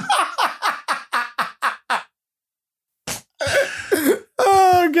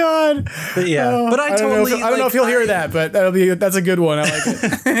 Oh God! But yeah, but I don't know if you'll hear that, but that's a good one. I like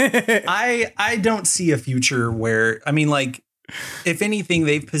it. I don't see a future where, I mean, like, if anything,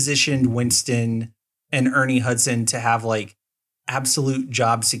 they've positioned Winston and Ernie Hudson to have like absolute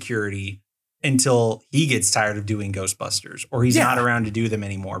job security until he gets tired of doing Ghostbusters or he's not around to do them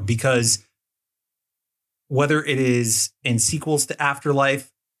anymore. Because whether it is in sequels to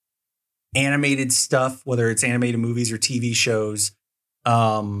Afterlife, animated stuff, whether it's animated movies or TV shows,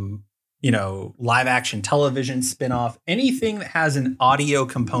 live action television spinoff, anything that has an audio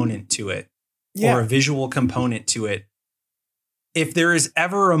component to it or a visual component to it. If there is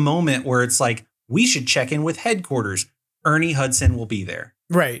ever a moment where it's like, we should check in with headquarters, Ernie Hudson will be there.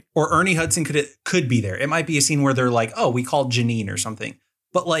 Right. Or Ernie Hudson could be there. It might be a scene where they're like, oh, we called Janine or something.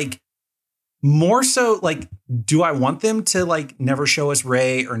 But like, more so, like, do I want them to like never show us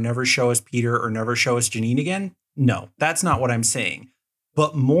Ray or never show us Peter or never show us Janine again? No, that's not what I'm saying.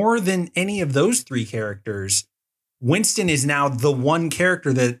 But more than any of those three characters, Winston is now the one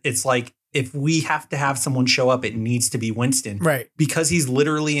character that it's like, if we have to have someone show up, it needs to be Winston. Right. Because he's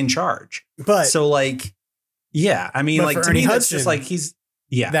literally in charge. But so like, yeah, I mean, like to Ernie me, Hudson, that's just like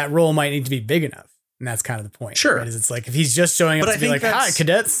that role might need to be big enough. And that's kind of the point. Sure. Right? It's like if he's just showing up to be like, hi,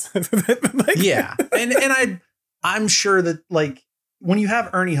 cadets. Like, yeah. And I'm sure that like when you have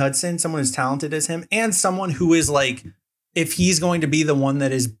Ernie Hudson, someone as talented as him and someone who is like, if he's going to be the one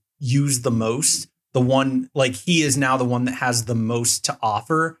that is used the most, the one like he is now the one that has the most to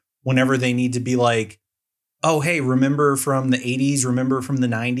offer whenever they need to be like, oh, hey, remember from the 80s, remember from the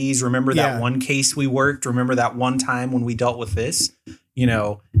 90s, remember that one case we worked, remember that one time when we dealt with this,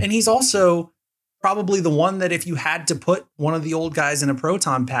 and he's also probably the one that if you had to put one of the old guys in a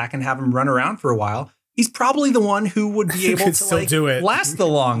proton pack and have him run around for a while, he's probably the one who would be able to like do it. Last the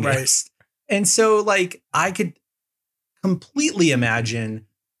longest. Right. And so like I could completely imagine,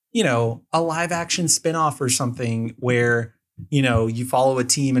 a live action spinoff or something where, you follow a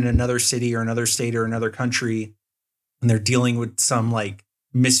team in another city or another state or another country and they're dealing with some like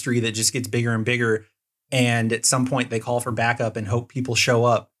mystery that just gets bigger and bigger. And at some point they call for backup and hope people show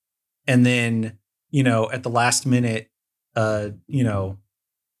up. And then, at the last minute, a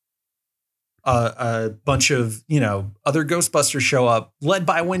bunch of, other Ghostbusters show up led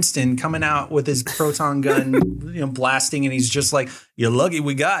by Winston coming out with his proton gun, blasting. And he's just like, you're lucky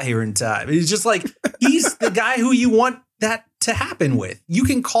we got here in time. He's just like, he's the guy who you want that to happen with. You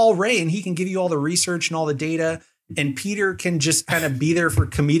can call Ray and he can give you all the research and all the data. And Peter can just kind of be there for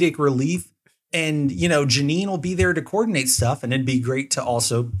comedic relief. And, Janine will be there to coordinate stuff. And it'd be great to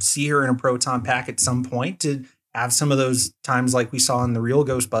also see her in a proton pack at some point to have some of those times like we saw in the real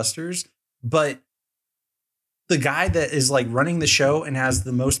Ghostbusters. But the guy that is like running the show and has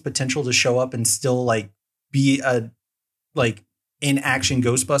the most potential to show up and still like be a like in action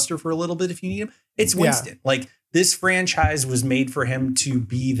Ghostbuster for a little bit if you need him, it's Winston. Like this franchise was made for him to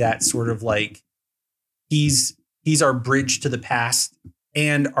be that sort of like he's our bridge to the past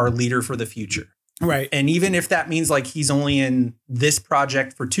and our leader for the future. Right. And even if that means like he's only in this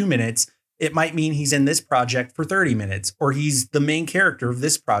project for 2 minutes, it might mean he's in this project for 30 minutes or he's the main character of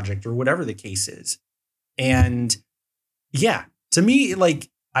this project or whatever the case is. And yeah, to me, like,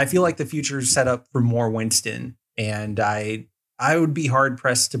 I feel like the future is set up for more Winston. And I would be hard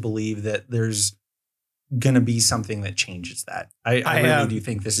pressed to believe that there's going to be something that changes that. I really do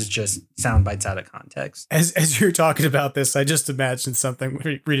think this is just sound bites out of context. As you're talking about this, I just imagined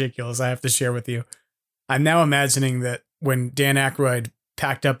something ridiculous I have to share with you. I'm now imagining that when Dan Aykroyd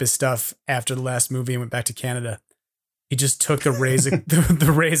packed up his stuff after the last movie and went back to Canada, he just took the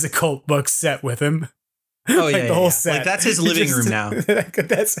Ray's Occult book set with him. Oh like yeah, the whole set. Like that's his living room now.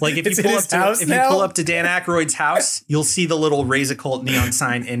 That's like if you pull up to Dan Aykroyd's house, you'll see the little Ray's Occult neon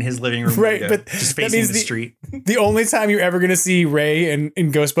sign in his living room, right? window, But just facing the street. The only time you're ever going to see Ray in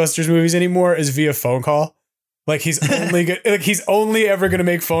Ghostbusters movies anymore is via phone call. Like he's only ever going to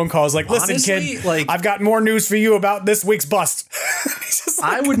make phone calls. Like, listen, honestly, kid, like I've got more news for you about this week's bust.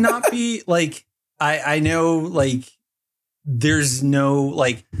 I would not be like, I know like there's no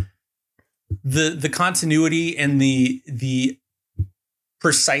like. The continuity and the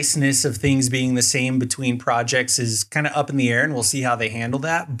preciseness of things being the same between projects is kind of up in the air, and we'll see how they handle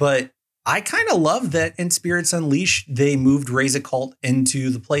that. But I kind of love that in Spirits Unleashed, they moved Ray's Occult into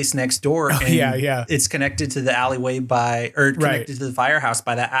the place next door. And yeah. It's connected to the alleyway connected to the firehouse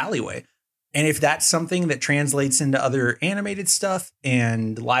by that alleyway. And if that's something that translates into other animated stuff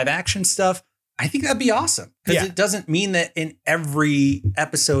and live action stuff, I think that'd be awesome, because it doesn't mean that in every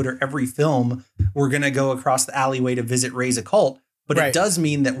episode or every film we're going to go across the alleyway to visit Ray's Occult. But it does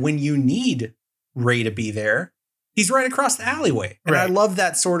mean that when you need Ray to be there, he's right across the alleyway. And I love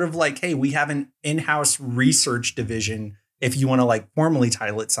that sort of like, hey, we have an in-house research division, if you want to like formally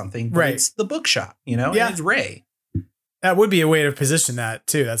title it something. But it's the bookshop, you know, and it's Ray. That would be a way to position that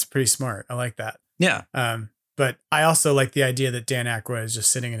too. That's pretty smart. I like that. Yeah. But I also like the idea that Dan Aykroyd is just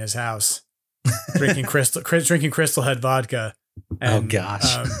sitting in his house. drinking Crystal Head vodka. And,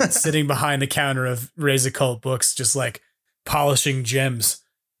 sitting behind the counter of Ray's Occult books, just like polishing gems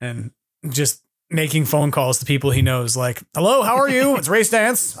and just making phone calls to people he knows. Like, hello, how are you? It's Ray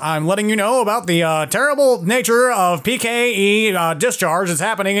Stantz. I'm letting you know about the terrible nature of PKE discharge that's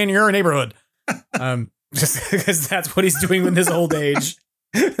happening in your neighborhood. Just because that's what he's doing with his old age.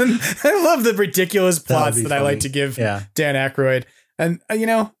 I love the ridiculous plots that I like to give Dan Aykroyd. And, you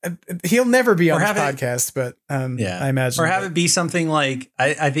know, he'll never be on this podcast, but I imagine. Or have it be something like,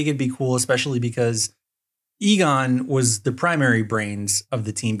 I think it'd be cool, especially because Egon was the primary brains of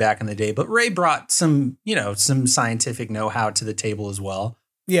the team back in the day, but Ray brought some scientific know-how to the table as well.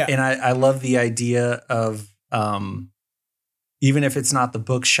 Yeah. And I love the idea of, even if it's not the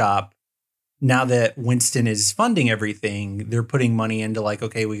bookshop, now that Winston is funding everything, they're putting money into like,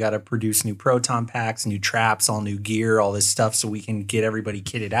 okay, we got to produce new proton packs, new traps, all new gear, all this stuff, so we can get everybody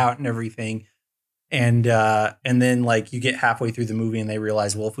kitted out and everything. And then like you get halfway through the movie and they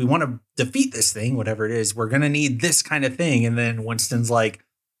realize, well, if we want to defeat this thing, whatever it is, we're going to need this kind of thing. And then Winston's like,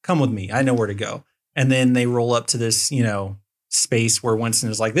 come with me. I know where to go. And then they roll up to this, space where Winston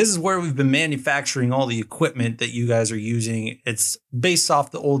is like, this is where we've been manufacturing all the equipment that you guys are using. It's based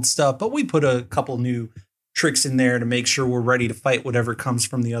off the old stuff, but we put a couple new tricks in there to make sure we're ready to fight whatever comes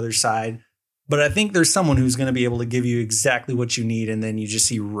from the other side. But I think there's someone who's going to be able to give you exactly what you need. And then you just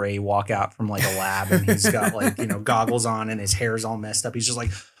see Ray walk out from like a lab and he's got like, goggles on and his hair's all messed up. He's just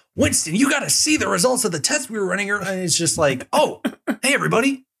like, Winston, you got to see the results of the test we were running. And it's just like, oh, hey,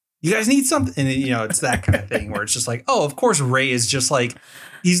 everybody. You guys need something? And, it's that kind of thing where it's just like, oh, of course, Ray is just like,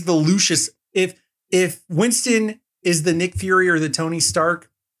 he's the Lucius. If Winston is the Nick Fury or the Tony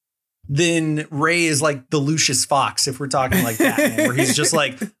Stark, then Ray is like the Lucius Fox, if we're talking like that, man, where he's just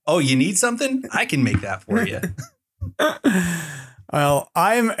like, oh, you need something? I can make that for you. Well,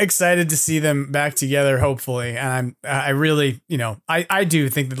 I'm excited to see them back together, hopefully. And I really, I do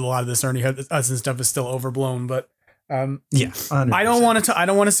think that a lot of this Ernie Hudson stuff is still overblown, but yeah, 100%. I don't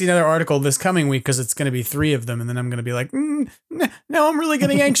want to see another article this coming week because it's going to be 3 of them, and then I'm going to be like, no, I'm really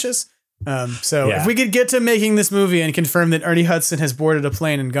getting anxious. If we could get to making this movie and confirm that Ernie Hudson has boarded a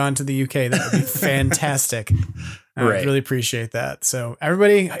plane and gone to the UK, that would be fantastic. I really appreciate that. So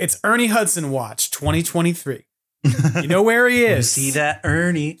everybody, it's Ernie Hudson Watch 2023. You know where he is. See that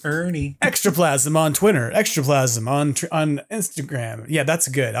Ernie. Extraplasm on Twitter. Extraplasm on Instagram. Yeah, that's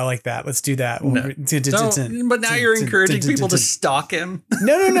good. I like that. Let's do that. But now you're encouraging people to stalk him.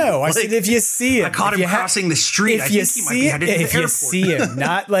 No. I said if you see him. I caught him crossing the street. If you see him,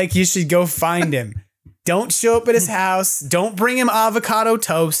 not like you should go find him. Don't show up at his house. Don't bring him avocado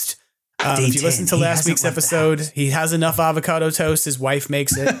toast. If you listen to last week's episode, he has enough avocado toast. His wife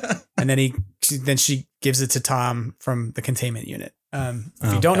makes it, and then she gives it to Tom from the containment unit.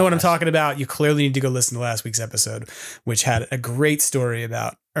 If you don't know what I'm talking about, you clearly need to go listen to last week's episode, which had a great story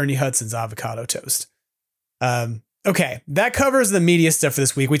about Ernie Hudson's avocado toast. Okay, that covers the media stuff for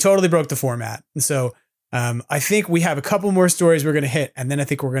this week. We totally broke the format. And so I think we have a couple more stories we're going to hit, and then I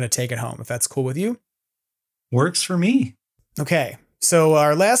think we're going to take it home, if that's cool with you. Works for me. Okay. So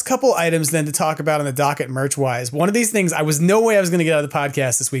our last couple items then to talk about on the docket merch wise. One of these things, I was no way I was going to get out of the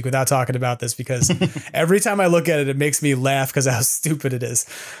podcast this week without talking about this, because every time I look at it, it makes me laugh because of how stupid it is.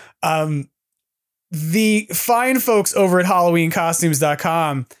 The fine folks over at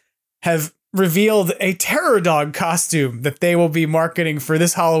HalloweenCostumes.com have revealed a terror dog costume that they will be marketing for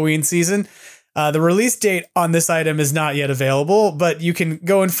this Halloween season. The release date on this item is not yet available, but you can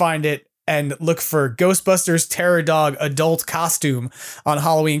go and find it and look for Ghostbusters Terror Dog Adult Costume on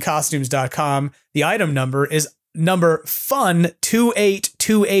HalloweenCostumes.com. The item number is number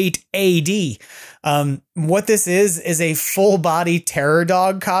FUN2828AD. What this is a full body terror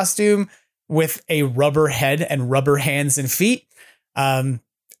dog costume with a rubber head and rubber hands and feet.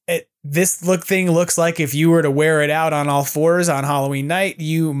 This thing looks like if you were to wear it out on all fours on Halloween night,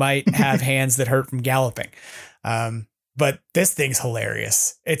 you might have hands that hurt from galloping. But this thing's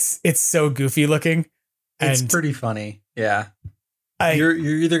hilarious. It's so goofy looking. It's pretty funny. Yeah. You're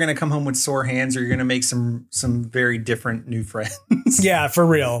either going to come home with sore hands or you're going to make some very different new friends. Yeah, for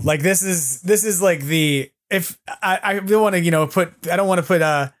real. Like this is like I don't want to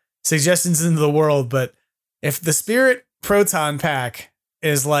put suggestions into the world, but if the Spirit Proton Pack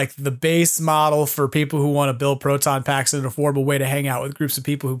is like the base model for people who want to build proton packs in an affordable way to hang out with groups of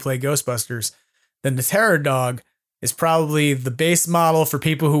people who play Ghostbusters, then the Terror Dog is probably the base model for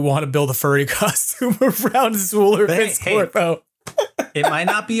people who want to build a furry costume around Zwooler Fitzcorpo. It might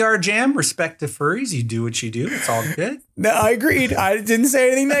not be our jam. Respect to furries. You do what you do. It's all good. No, I agreed. I didn't say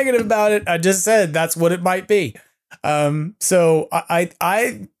anything negative about it. I just said that's what it might be. So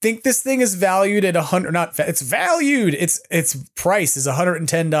I think this thing is valued at it's valued. Its price is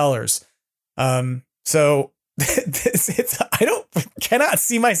 $110. So cannot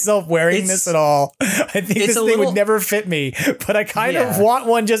see myself wearing this at all. I think this thing would never fit me, but I kind of want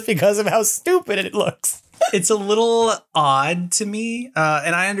one just because of how stupid it looks. It's a little odd to me.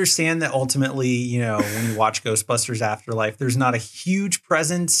 And I understand that ultimately, when you watch Ghostbusters Afterlife, there's not a huge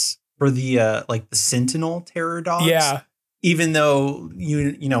presence for the the Sentinel terror dogs. Yeah. Even though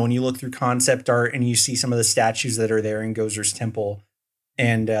when you look through concept art and you see some of the statues that are there in Gozer's Temple,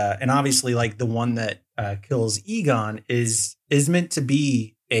 and obviously like the one that kills Egon is meant to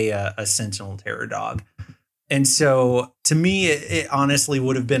be a Sentinel terror dog. And so to me, it honestly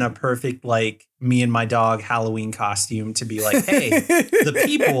would have been a perfect, like, me and my dog Halloween costume to be like, hey, the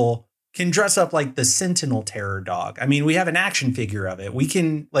people can dress up like the Sentinel terror dog. I mean, we have an action figure of it. We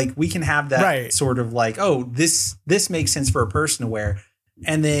can have that sort of like, oh, this makes sense for a person to wear.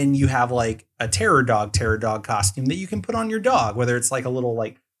 And then you have like a terror dog costume that you can put on your dog, whether it's like a little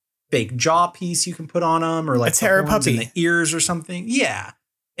like fake jaw piece you can put on them, or like a terror puppy in the ears or something. Yeah.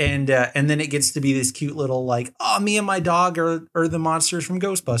 And then it gets to be this cute little like, oh, me and my dog are the monsters from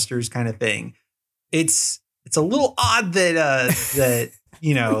Ghostbusters kind of thing. It's a little odd that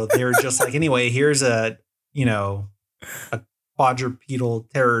they're just like, anyway, here's a quadrupedal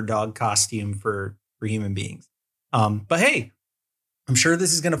terror dog costume for human beings. But hey, I'm sure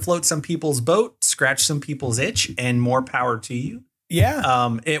this is going to float some people's boat, scratch some people's itch, and more power to you.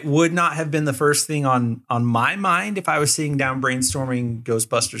 Yeah. It would not have been the first thing on my mind if I was sitting down brainstorming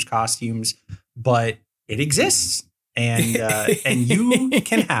Ghostbusters costumes, but it exists, and you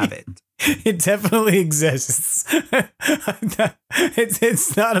can have it. It definitely exists.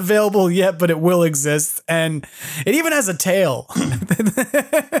 It's not available yet, but it will exist, and it even has a tail.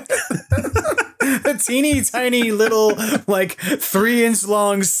 A teeny tiny little, like 3-inch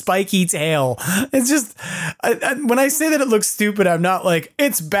long spiky tail. It's just, when I say that it looks stupid, I'm not like,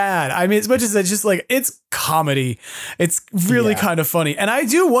 it's bad. I mean, as much as it's just like, it's comedy. It's really kind of funny. And I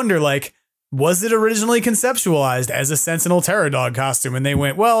do wonder, like, was it originally conceptualized as a Sentinel terror dog costume? And they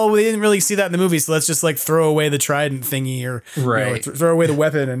went, well, we didn't really see that in the movie, so let's just like throw away the trident thingy, or throw away the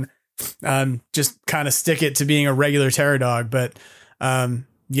weapon and just kind of stick it to being a regular terror dog. But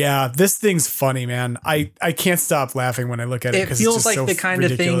yeah, this thing's funny, man. I can't stop laughing when I look at it. It feels like the kind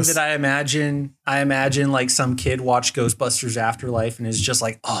of thing that I imagine like some kid watched Ghostbusters Afterlife and is just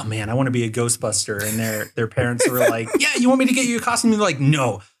like, oh man, I want to be a Ghostbuster. And their parents are like, yeah, you want me to get you a costume? And they're like,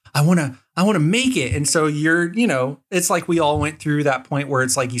 no, I want to make it. And so it's like we all went through that point where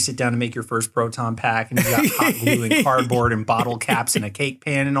it's like you sit down to make your first proton pack and you got hot glue and cardboard and bottle caps and a cake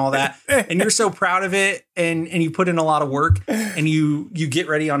pan and all that. And you're so proud of it. And you put in a lot of work, and you get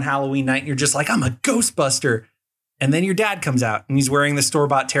ready on Halloween night and you're just like, I'm a Ghostbuster. And then your dad comes out and he's wearing the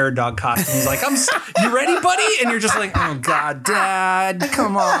store-bought terror dog costume. He's like, you ready, buddy? And you're just like, oh God, Dad,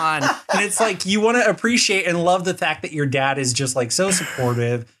 come on. And it's like, you want to appreciate and love the fact that your dad is just like so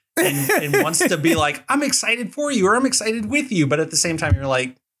supportive and wants to be like, I'm excited for you, or I'm excited with you. But at the same time, you're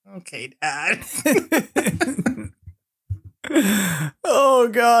like, Okay, Dad. Oh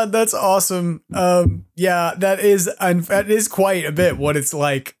God, that's awesome. Yeah, that is quite a bit what it's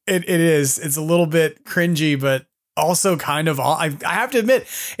like. It is. It's a little bit cringy, but also kind of. I have to admit,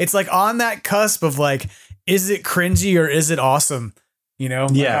 it's like on that cusp of like, is it cringy or is it awesome? You know,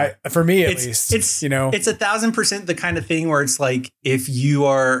 yeah. For me at least, it's you know, it's 1,000% the kind of thing where it's like if you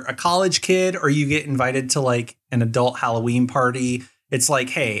are a college kid or you get invited to like an adult Halloween party, it's like,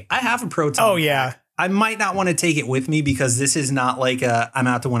 hey, I have a proton. Oh yeah. I might not want to take it with me because this is not like I'm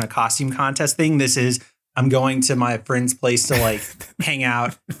out to win a costume contest thing. This is I'm going to my friend's place to like hang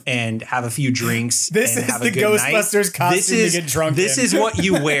out and have a few drinks. This and is have the a good Ghostbusters night. costume to get drunk This in. is what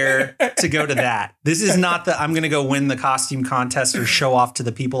you wear to go to that. This is not the I'm going to go win the costume contest or show off to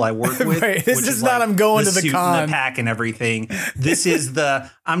the people I work with. Right. This is not like I'm going to the suit con. and the pack and everything. This is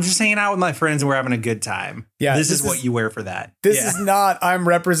I'm just hanging out with my friends and we're having a good time. Yeah, this is what you wear for that. This is not I'm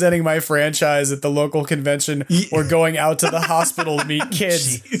representing my franchise at the local convention or going out to the hospital to meet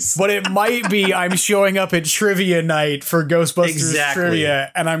kids. But it might be I'm showing up at trivia night for Ghostbusters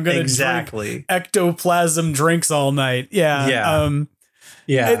trivia and I'm going to drink ectoplasm drinks all night. Yeah.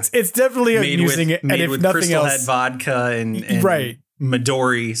 Yeah. It's definitely amusing. And if with nothing Crystal else, Head vodka and right.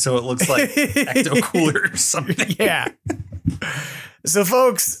 Midori, so it looks like Ecto Cooler or something. Yeah. So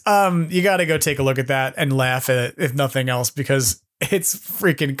folks, you got to go take a look at that and laugh at it, if nothing else, because it's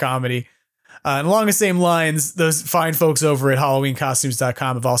freaking comedy. And along the same lines, those fine folks over at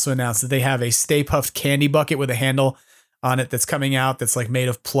HalloweenCostumes.com have also announced that they have a Stay Puft candy bucket with a handle on it that's coming out that's like made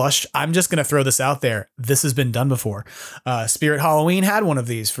of plush. I'm just going to throw this out there. This has been done before. Spirit Halloween had one of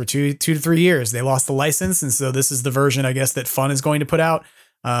these for 2 to 3 years. They lost the license. And so this is the version, I guess, that Fun is going to put out.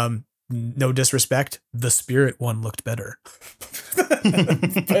 No disrespect. The Spirit one looked better.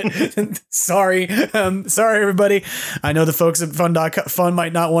 But, sorry. Sorry, everybody. I know the folks at Fun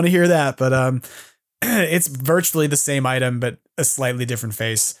might not want to hear that, but it's virtually the same item, but a slightly different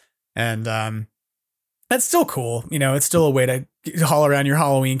face. And that's still cool. You know, it's still a way to haul around your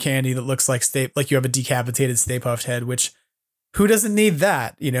Halloween candy that looks like you have a decapitated Stay Puft head, which who doesn't need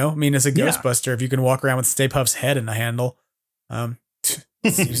that? You know, I mean, as a Ghostbuster, if you can walk around with Stay Puft's head in a handle,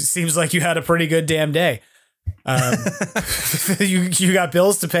 seems like you had a pretty good damn day. You got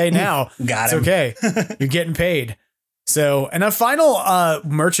bills to pay now. Got him. It's okay. You're getting paid. So, and a final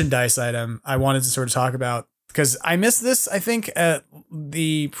merchandise item I wanted to sort of talk about, because I missed this, I think, at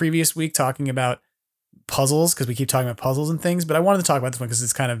the previous week talking about puzzles, because we keep talking about puzzles and things, but I wanted to talk about this one because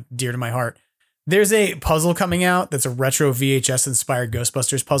it's kind of dear to my heart. There's a puzzle coming out that's a retro VHS inspired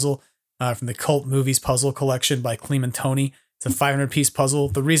Ghostbusters puzzle from the Cult Movies Puzzle Collection by Clemen Tony. It's a 500-piece puzzle.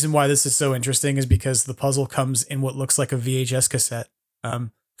 The reason why this is so interesting is because the puzzle comes in what looks like a VHS cassette.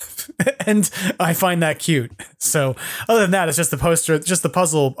 And I find that cute. So other than that, it's just the poster, just the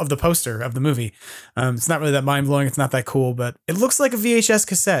puzzle of the poster of the movie. It's not really that mind-blowing. It's not that cool, but it looks like a VHS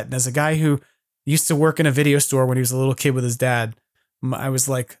cassette. And as a guy who used to work in a video store when he was a little kid with his dad, I was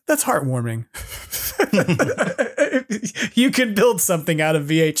like, that's heartwarming. You can build something out of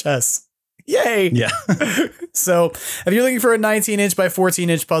VHS. Yay. Yeah. So if you're looking for a 19-inch by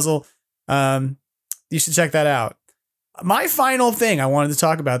 14-inch puzzle, you should check that out. My final thing I wanted to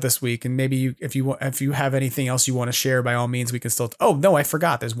talk about this week, and maybe if you have anything else you want to share, by all means, we can still. Oh no, I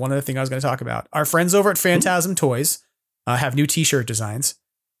forgot. There's one other thing I was going to talk about. Our friends over at Phantasm Toys have new T-shirt designs,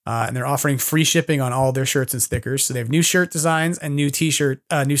 and they're offering free shipping on all their shirts and stickers. So they have new shirt designs and new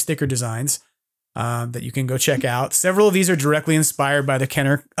new sticker designs that you can go check out. Several of these are directly inspired by the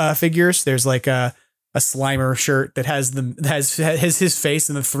Kenner figures. There's like a Slimer shirt that has his face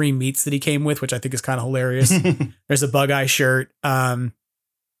and the 3 meats that he came with, which I think is kind of hilarious. There's a Bug-Eye shirt.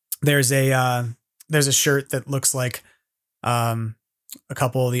 There's a shirt that looks like a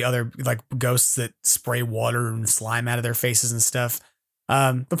couple of the other like ghosts that spray water and slime out of their faces and stuff.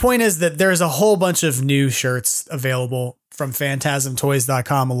 The point is that there's a whole bunch of new shirts available from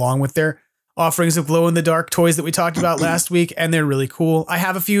phantasmtoys.com along with their offerings of glow-in-the-dark toys that we talked about last week, and they're really cool. I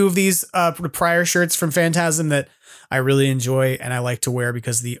have a few of these prior shirts from Phantasm that I really enjoy and I like to wear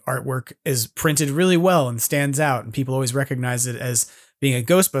because the artwork is printed really well and stands out, and people always recognize it as being a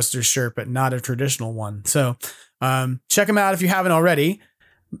Ghostbusters shirt, but not a traditional one. So check them out if you haven't already.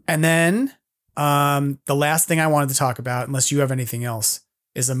 And then the last thing I wanted to talk about, unless you have anything else,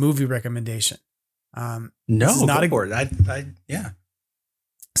 is a movie recommendation. No, not go for it. Yeah.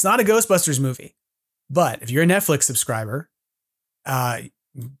 It's not a Ghostbusters movie, but if you're a Netflix subscriber,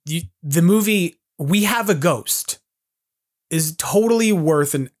 the movie We Have a Ghost is totally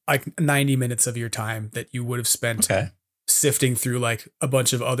worth like 90 minutes of your time that you would have spent sifting through like a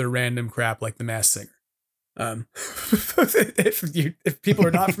bunch of other random crap like The Masked Singer. If people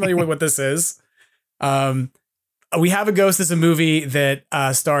are not familiar with what this is, We Have a Ghost is a movie that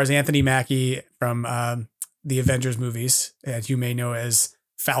stars Anthony Mackie from the Avengers movies, as you may know as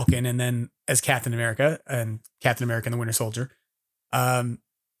Falcon, and then as Captain America and the Winter Soldier.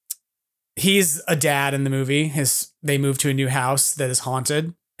 He's a dad in the movie. They move to a new house that is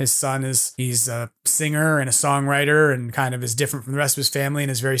haunted. His son he's a singer and a songwriter and kind of is different from the rest of his family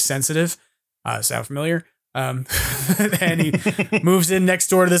and is very sensitive. Sound familiar? And he moves in next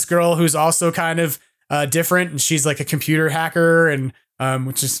door to this girl who's also kind of different, and she's like a computer hacker, and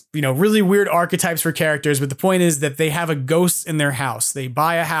which is, really weird archetypes for characters. But the point is that they have a ghost in their house. They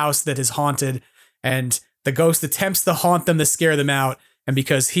buy a house that is haunted, and the ghost attempts to haunt them to scare them out. And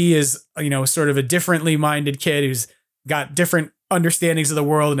because he is, sort of a differently minded kid who's got different understandings of the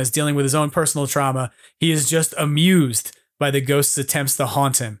world and is dealing with his own personal trauma, he is just amused by the ghost's attempts to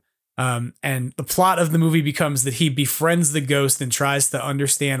haunt him. And the plot of the movie becomes that he befriends the ghost and tries to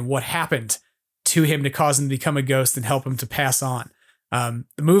understand what happened to him to cause him to become a ghost and help him to pass on.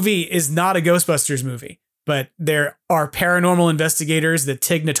 The movie is not a Ghostbusters movie, but there are paranormal investigators that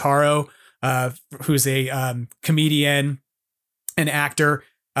Tig Notaro, who's a comedian and actor,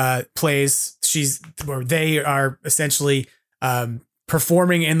 plays. They are essentially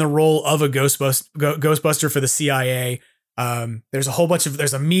performing in the role of a Ghostbuster for the CIA.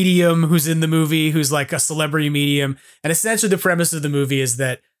 There's a medium who's in the movie who's like a celebrity medium. And essentially the premise of the movie is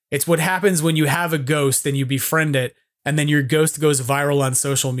that it's what happens when you have a ghost and you befriend it, and then your ghost goes viral on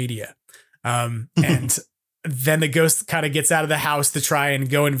social media. And then the ghost kind of gets out of the house to try and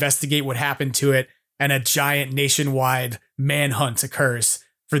go investigate what happened to it. And a giant nationwide manhunt occurs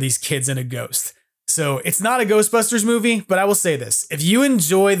for these kids and a ghost. So it's not a Ghostbusters movie, but I will say this. If you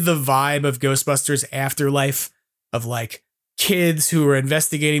enjoy the vibe of Ghostbusters Afterlife, of like kids who are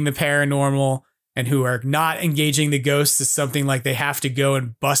investigating the paranormal and who are not engaging the ghosts as something like they have to go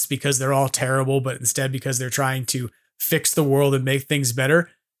and bust because they're all terrible, but instead because they're trying to fix the world and make things better,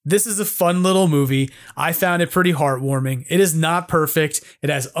 this is a fun little movie. I found it pretty heartwarming. It is not perfect. It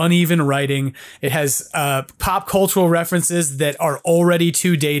has uneven writing. It has pop cultural references that are already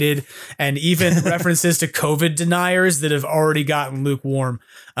too dated, and even references to COVID deniers that have already gotten lukewarm.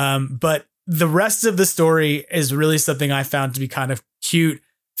 But the rest of the story is really something I found to be kind of cute,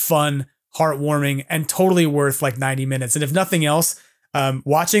 fun, heartwarming, and totally worth like 90 minutes. And if nothing else,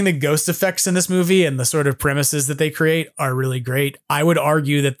 watching the ghost effects in this movie and the sort of premises that they create are really great. I would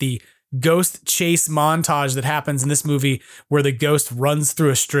argue that the ghost chase montage that happens in this movie, where the ghost runs through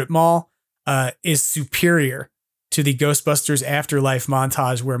a strip mall, is superior to the Ghostbusters Afterlife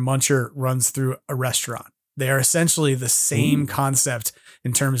montage where Muncher runs through a restaurant. They are essentially the same concept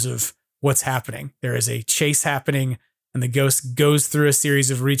in terms of what's happening. There is a chase happening, and the ghost goes through a series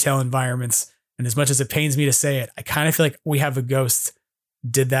of retail environments. And as much as it pains me to say it, I kind of feel like We Have a Ghost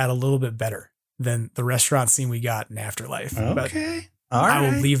did that a little bit better than the restaurant scene we got in Afterlife. Okay. All right. I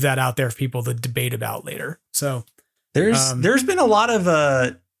will leave that out there for people to debate about later. So there's been a lot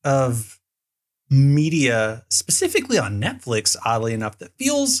of media, specifically on Netflix, oddly enough, that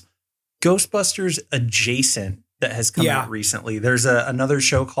feels Ghostbusters adjacent that has come out recently. There's another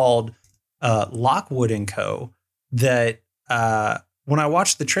show called Lockwood and Co. that when I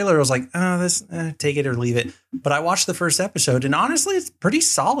watched the trailer, I was like, this, take it or leave it. But I watched the first episode, and honestly, it's pretty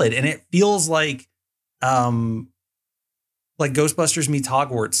solid. And it feels like Ghostbusters meets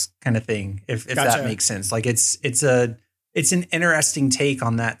Hogwarts kind of thing, if that makes sense. Like it's an interesting take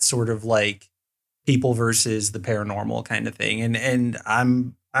on that sort of like people versus the paranormal kind of thing. And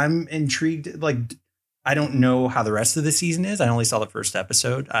I'm intrigued. Like, I don't know how the rest of the season is. I only saw the first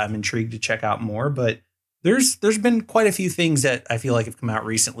episode. I'm intrigued to check out more, but there's been quite a few things that I feel like have come out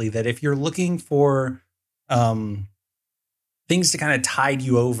recently that if you're looking for things to kind of tide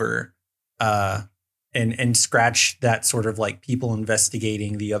you over and scratch that sort of like people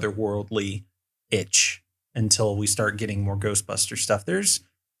investigating the otherworldly itch until we start getting more Ghostbuster stuff, there's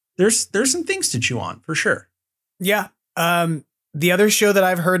some things to chew on for sure. Yeah. The other show that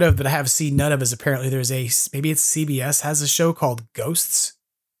I've heard of that I have seen none of is apparently maybe it's CBS has a show called Ghosts.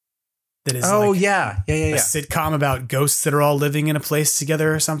 That is a sitcom about ghosts that are all living in a place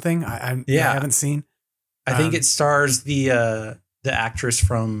together or something. I haven't seen. I think it stars the actress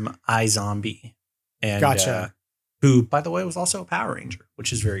from iZombie, and who, by the way, was also a Power Ranger,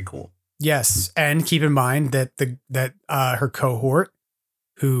 which is very cool. Yes, and keep in mind that her cohort,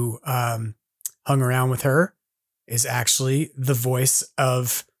 who hung around with her, is actually the voice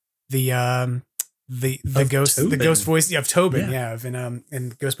of the ghost, Tobin. The ghost voice of Tobin,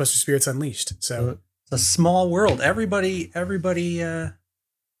 in Ghostbusters Spirits Unleashed. So it's a small world. Everybody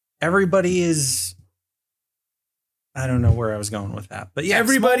is I don't know where I was going with that, but yeah,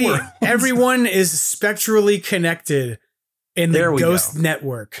 everyone is spectrally connected in the Ghost go.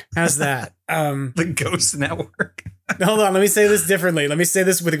 Network. How's that? The Ghost Network. Hold on, let me say this differently. Let me say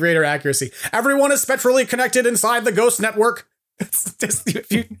this with greater accuracy. Everyone is spectrally connected inside the Ghost Network.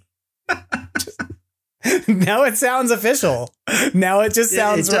 Now it sounds official. Now it just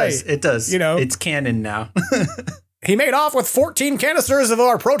sounds right. It does. It's canon now. He made off with 14 canisters of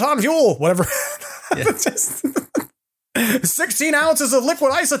our proton fuel. Whatever. Yeah. 16 ounces of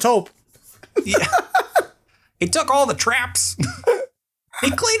liquid isotope. Yeah. He took all the traps.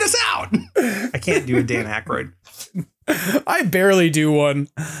 He cleaned us out. I can't do a Dan Aykroyd. I barely do one.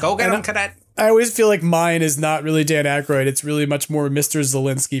 Go get him, cadet. I always feel like mine is not really Dan Aykroyd. It's really much more Mr.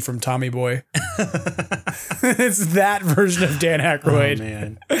 Zelensky from Tommy Boy. It's that version of Dan Aykroyd. Oh,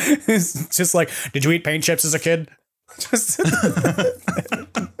 man. It's just like, did you eat paint chips as a kid?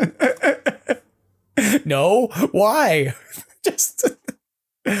 No. Why?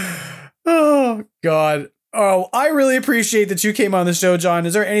 Oh, God. Oh, I really appreciate that you came on the show, John.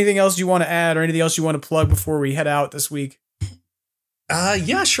 Is there anything else you want to add or anything else you want to plug before we head out this week?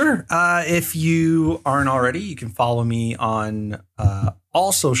 Yeah, sure. If you aren't already, you can follow me on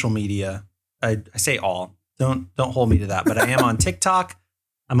all social media. I say all. Don't hold me to that, but I am on TikTok.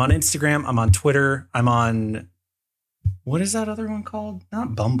 I'm on Instagram. I'm on Twitter. I'm on, what is that other one called?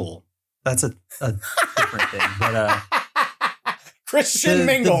 Not Bumble. That's a different thing. But Christian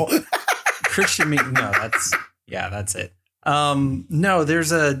Mingle. Christian Mingle. No, that's it. No,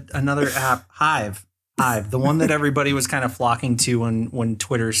 there's another app, Hive, the one that everybody was kind of flocking to when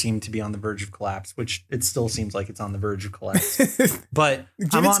Twitter seemed to be on the verge of collapse, which it still seems like it's on the verge of collapse. But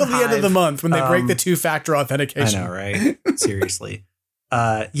give it till the end of the month when they break the 2-factor authentication. I know, right? Seriously.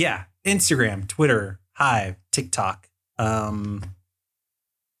 Yeah, Instagram, Twitter, Hive, TikTok.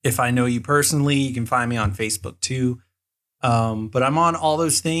 If I know you personally, you can find me on Facebook too. But I'm on all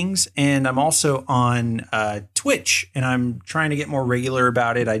those things, and I'm also on Twitch, and I'm trying to get more regular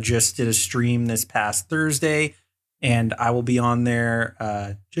about it. I just did a stream this past Thursday, and I will be on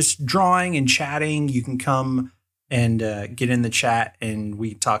there just drawing and chatting. You can come and get in the chat, and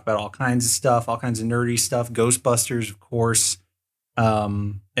we talk about all kinds of stuff, all kinds of nerdy stuff, Ghostbusters, of course.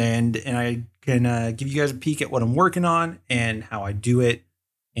 And I can give you guys a peek at what I'm working on and how I do it.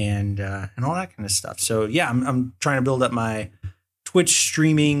 And all that kind of stuff. So yeah, I'm trying to build up my Twitch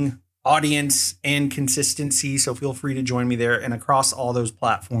streaming audience and consistency. So feel free to join me there. And across all those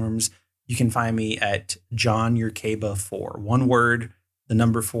platforms, you can find me at John Yurcaba 4. One word, the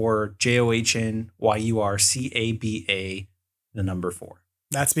number 4, JOHNYURCABA, the number 4.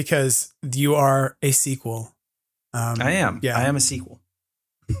 That's because you are a sequel. I am. Yeah, I am a sequel.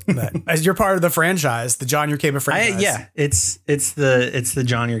 But as you're part of the franchise, the John Yurcaba franchise. It's the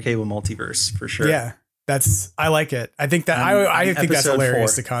John Yurcaba multiverse for sure. Yeah, I like it. I think that I think that's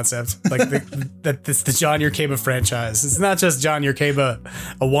hilarious. 4. The concept, like that it's the John Yurcaba franchise. It's not just John Yurcaba,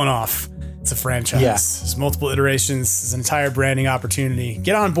 a one-off. It's a franchise. Yeah. There's multiple iterations. It's an entire branding opportunity.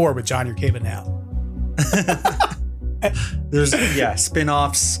 Get on board with John Yurcaba now. There's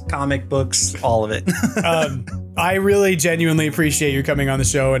spin-offs, comic books, all of it. I really genuinely appreciate you coming on the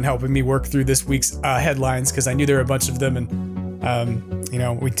show and helping me work through this week's headlines, because I knew there were a bunch of them, and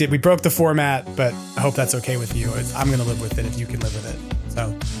we broke the format, but I hope that's okay with you. I'm gonna live with it if you can live with it.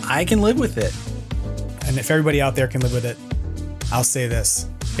 So I can live with it, and if everybody out there can live with it, I'll say this: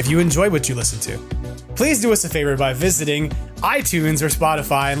 if you enjoy what you listen to, please do us a favor by visiting iTunes or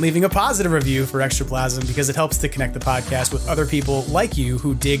Spotify and leaving a positive review for Extraplasm, because it helps to connect the podcast with other people like you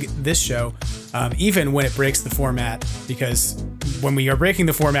who dig this show, even when it breaks the format, because when we are breaking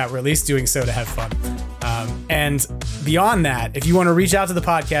the format, we're at least doing so to have fun. And beyond that, if you want to reach out to the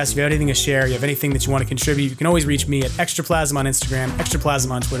podcast, if you have anything to share, you have anything that you want to contribute, you can always reach me at Extraplasm on Instagram,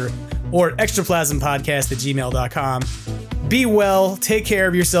 Extraplasm on Twitter, or extraplaspmpodcast@gmail.com. Be well, take care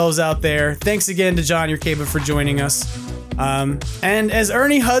of yourselves out there. Thanks again to John Yurcaba for joining us. And as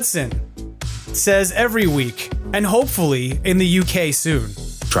Ernie Hudson says every week, and hopefully in the UK soon,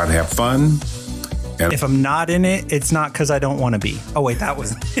 try to have fun. If I'm not in it, it's not because I don't want to be. Oh, wait, that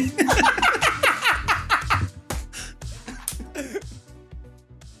was